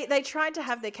single. They tried to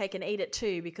have their cake and eat it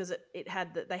too because they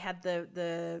had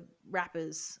the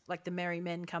rappers like the Merry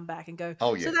Men come back and go.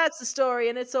 Oh yeah. So that's the story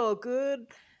and it's all good.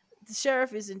 The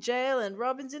sheriff is in jail and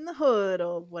Robin's in the hood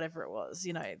or whatever it was.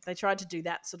 They tried to do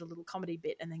that sort of little comedy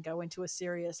bit and then go into a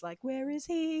serious like, where is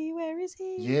he? Where is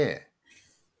he? Yeah.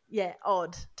 Yeah,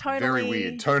 odd. Tonally, very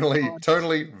weird.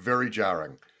 Totally very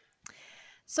jarring.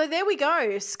 So there we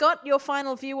go. Scott, your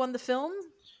final view on the film?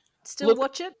 Still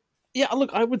watch it? Yeah,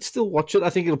 look, I would still watch it. I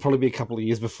think it'll probably be a couple of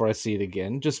years before I see it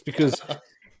again, just because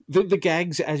the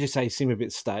gags, as you say, seem a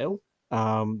bit stale.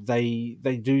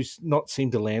 They do not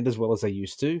seem to land as well as they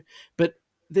used to, but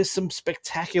there's some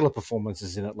spectacular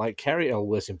performances in it. Like Carrie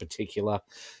Elwes in particular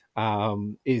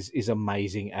is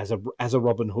amazing as a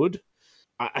Robin Hood.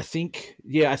 I think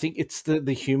it's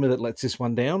the humor that lets this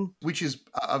one down, which is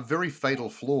a very fatal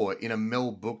flaw in a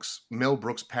Mel Brooks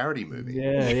parody movie.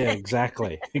 Yeah,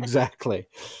 exactly.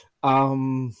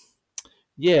 I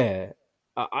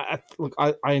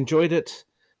enjoyed it.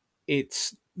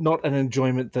 It's not an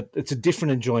enjoyment it's a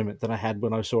different enjoyment than I had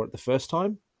when I saw it the first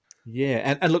time.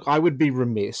 Yeah, and look, I would be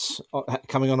remiss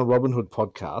coming on a Robin Hood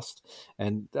podcast,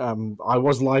 and I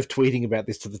was live tweeting about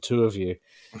this to the two of you.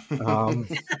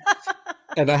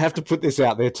 And I have to put this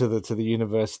out there to the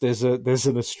universe. There's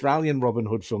an Australian Robin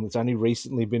Hood film that's only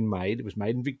recently been made. It was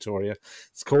made in Victoria.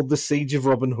 It's called The Siege of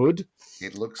Robin Hood.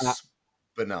 It looks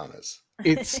bananas.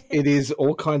 It is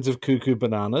all kinds of cuckoo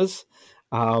bananas.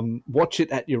 Watch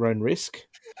it at your own risk.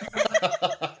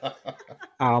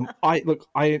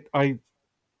 I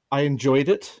enjoyed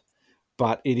it,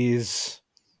 but it is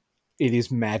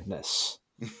madness.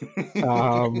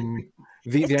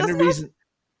 The only reason.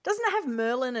 Doesn't it have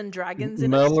Merlin and dragons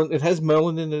in it? It has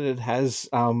Merlin in it. It has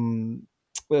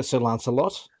Sir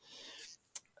Lancelot.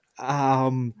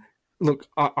 Look,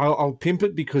 I'll pimp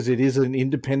it because it is an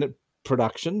independent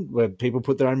production where people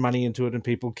put their own money into it and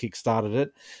people kickstarted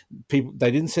it. They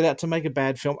didn't set out to make a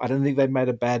bad film. I don't think they made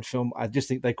a bad film. I just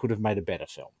think they could have made a better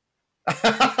film.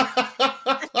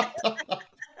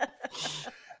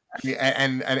 Yeah,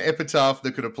 and an epitaph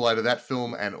that could apply to that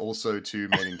film and also to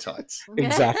Men in Tights.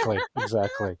 Exactly.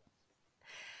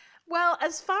 Well,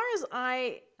 as far as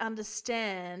I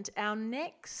understand, our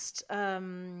next,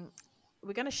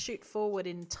 we're going to shoot forward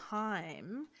in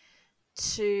time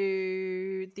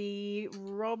to the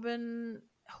Robin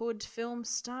Hood film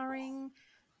starring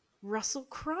Russell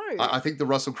Crowe. I think the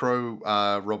Russell Crowe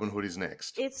Robin Hood is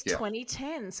next. It's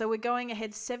 2010, so we're going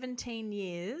ahead 17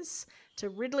 years to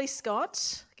Ridley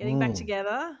Scott getting back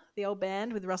together, the old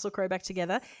band with Russell Crowe back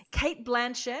together. Kate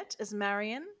Blanchett as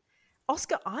Marion.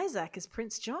 Oscar Isaac as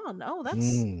Prince John. Oh,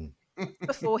 that's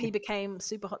before he became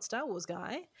super hot Star Wars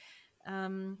guy.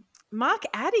 Mark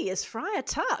Addy as Friar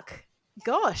Tuck.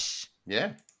 Gosh.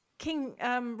 Yeah. King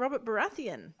Robert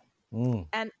Baratheon.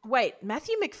 And wait,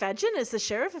 Matthew McFadden as the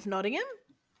Sheriff of Nottingham?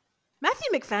 Matthew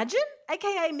McFadden,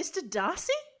 a.k.a. Mr.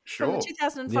 Darcy? Sure. From the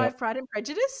 2005 Pride and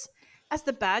Prejudice? As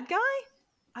the bad guy?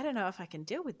 I don't know if I can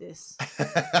deal with this.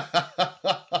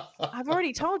 I I've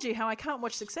already told you how I can't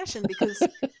watch Succession because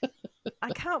I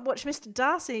can't watch Mr.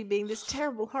 Darcy being this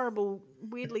terrible, horrible,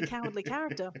 weirdly cowardly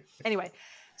character. Anyway,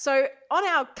 so on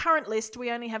our current list,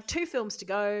 we only have 2 films to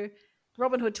go.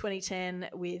 Robin Hood 2010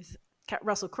 with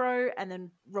Russell Crowe, and then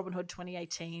Robin Hood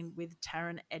 2018 with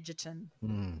Taron Egerton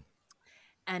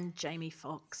and Jamie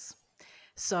Foxx.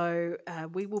 So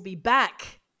we will be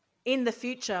back in the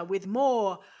future with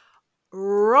more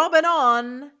Robin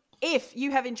On. If you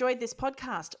have enjoyed this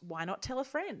podcast, why not tell a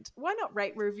friend? Why not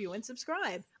rate, review, and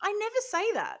subscribe? I never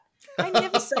say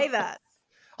that.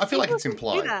 I feel like it's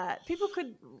implied. Do that. People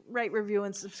could rate, review,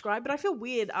 and subscribe, but I feel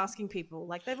weird asking people.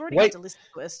 Like, they've already got to listen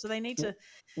to us, so they need to...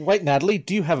 Wait, Natalie,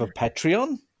 do you have a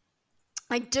Patreon?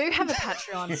 I do have a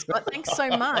Patreon, Scott. Thanks so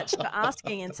much for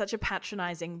asking in such a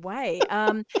patronizing way.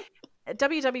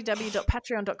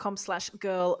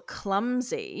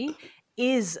 www.patreon.com/girlclumsy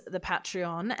is the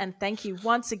Patreon, and thank you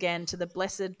once again to the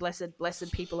blessed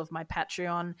people of my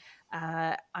Patreon.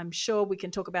 I'm sure we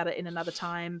can talk about it in another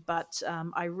time, but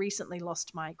I recently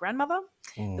lost my grandmother,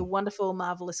 the wonderful,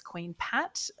 marvelous Queen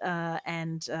Pat,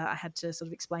 and I had to sort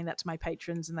of explain that to my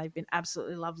patrons, and they've been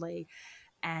absolutely lovely,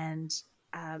 and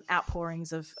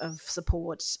outpourings of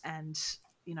support and,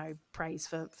 you know, praise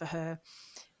for her.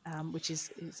 Which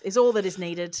is all that is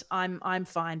needed. I'm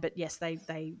fine, but yes,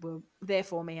 they were there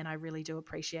for me, and I really do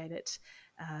appreciate it.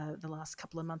 The last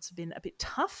couple of months have been a bit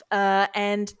tough,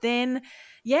 and then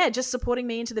just supporting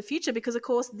me into the future, because of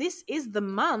course this is the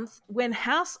month when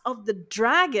House of the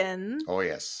Dragon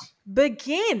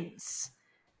begins.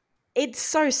 It's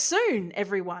so soon,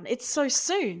 everyone. It's so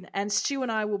soon, and Stu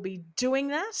and I will be doing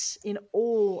that in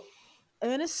all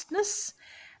earnestness.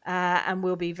 And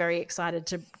we'll be very excited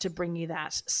to bring you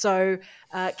that. So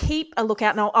keep a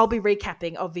lookout. And I'll be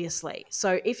recapping, obviously.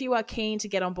 So if you are keen to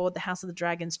get on board the House of the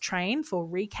Dragons train for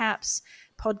recaps,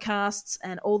 podcasts,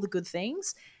 and all the good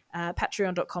things,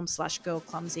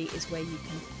 patreon.com/girlclumsy is where you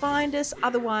can find us.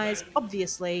 Otherwise,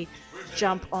 obviously,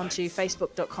 jump onto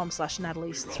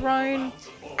facebook.com/Natalie's Throne.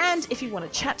 And if you want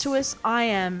to chat to us, I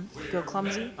am Girl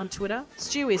Clumsy on Twitter.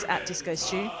 Stu is @Disco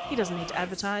Stu. He doesn't need to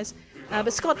advertise.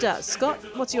 But Scott does. Scott,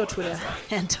 what's your Twitter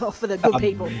handle for the good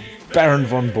people? Baron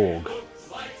von Borg.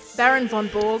 Baron von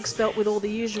Borg, spelt with all the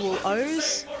usual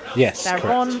O's. Yes,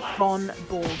 Baron correct. von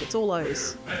Borg. It's all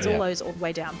O's. It's all O's all the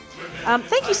way down.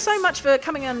 Thank you so much for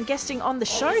coming and guesting on the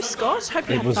show, Scott. Hope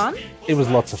you had fun. It was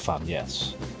lots of fun,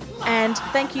 yes. And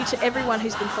thank you to everyone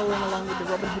who's been following along with the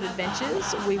Robin Hood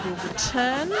adventures. We will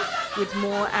return with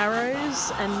more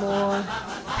arrows and more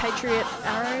patriot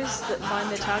arrows that find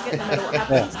their target no matter what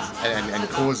happens. and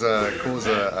cause a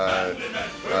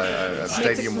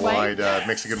stadium-wide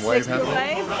Mexican wave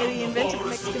happening. He invented the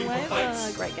Mexican wave.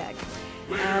 Great gag.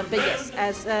 But yes,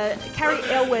 as Carrie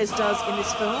Elwes does in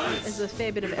this film, there's a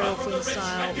fair bit of Errol Flynn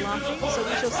style laughing. So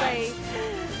we shall say,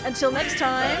 until next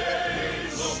time.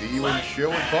 See you in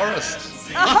Sherwood Forest.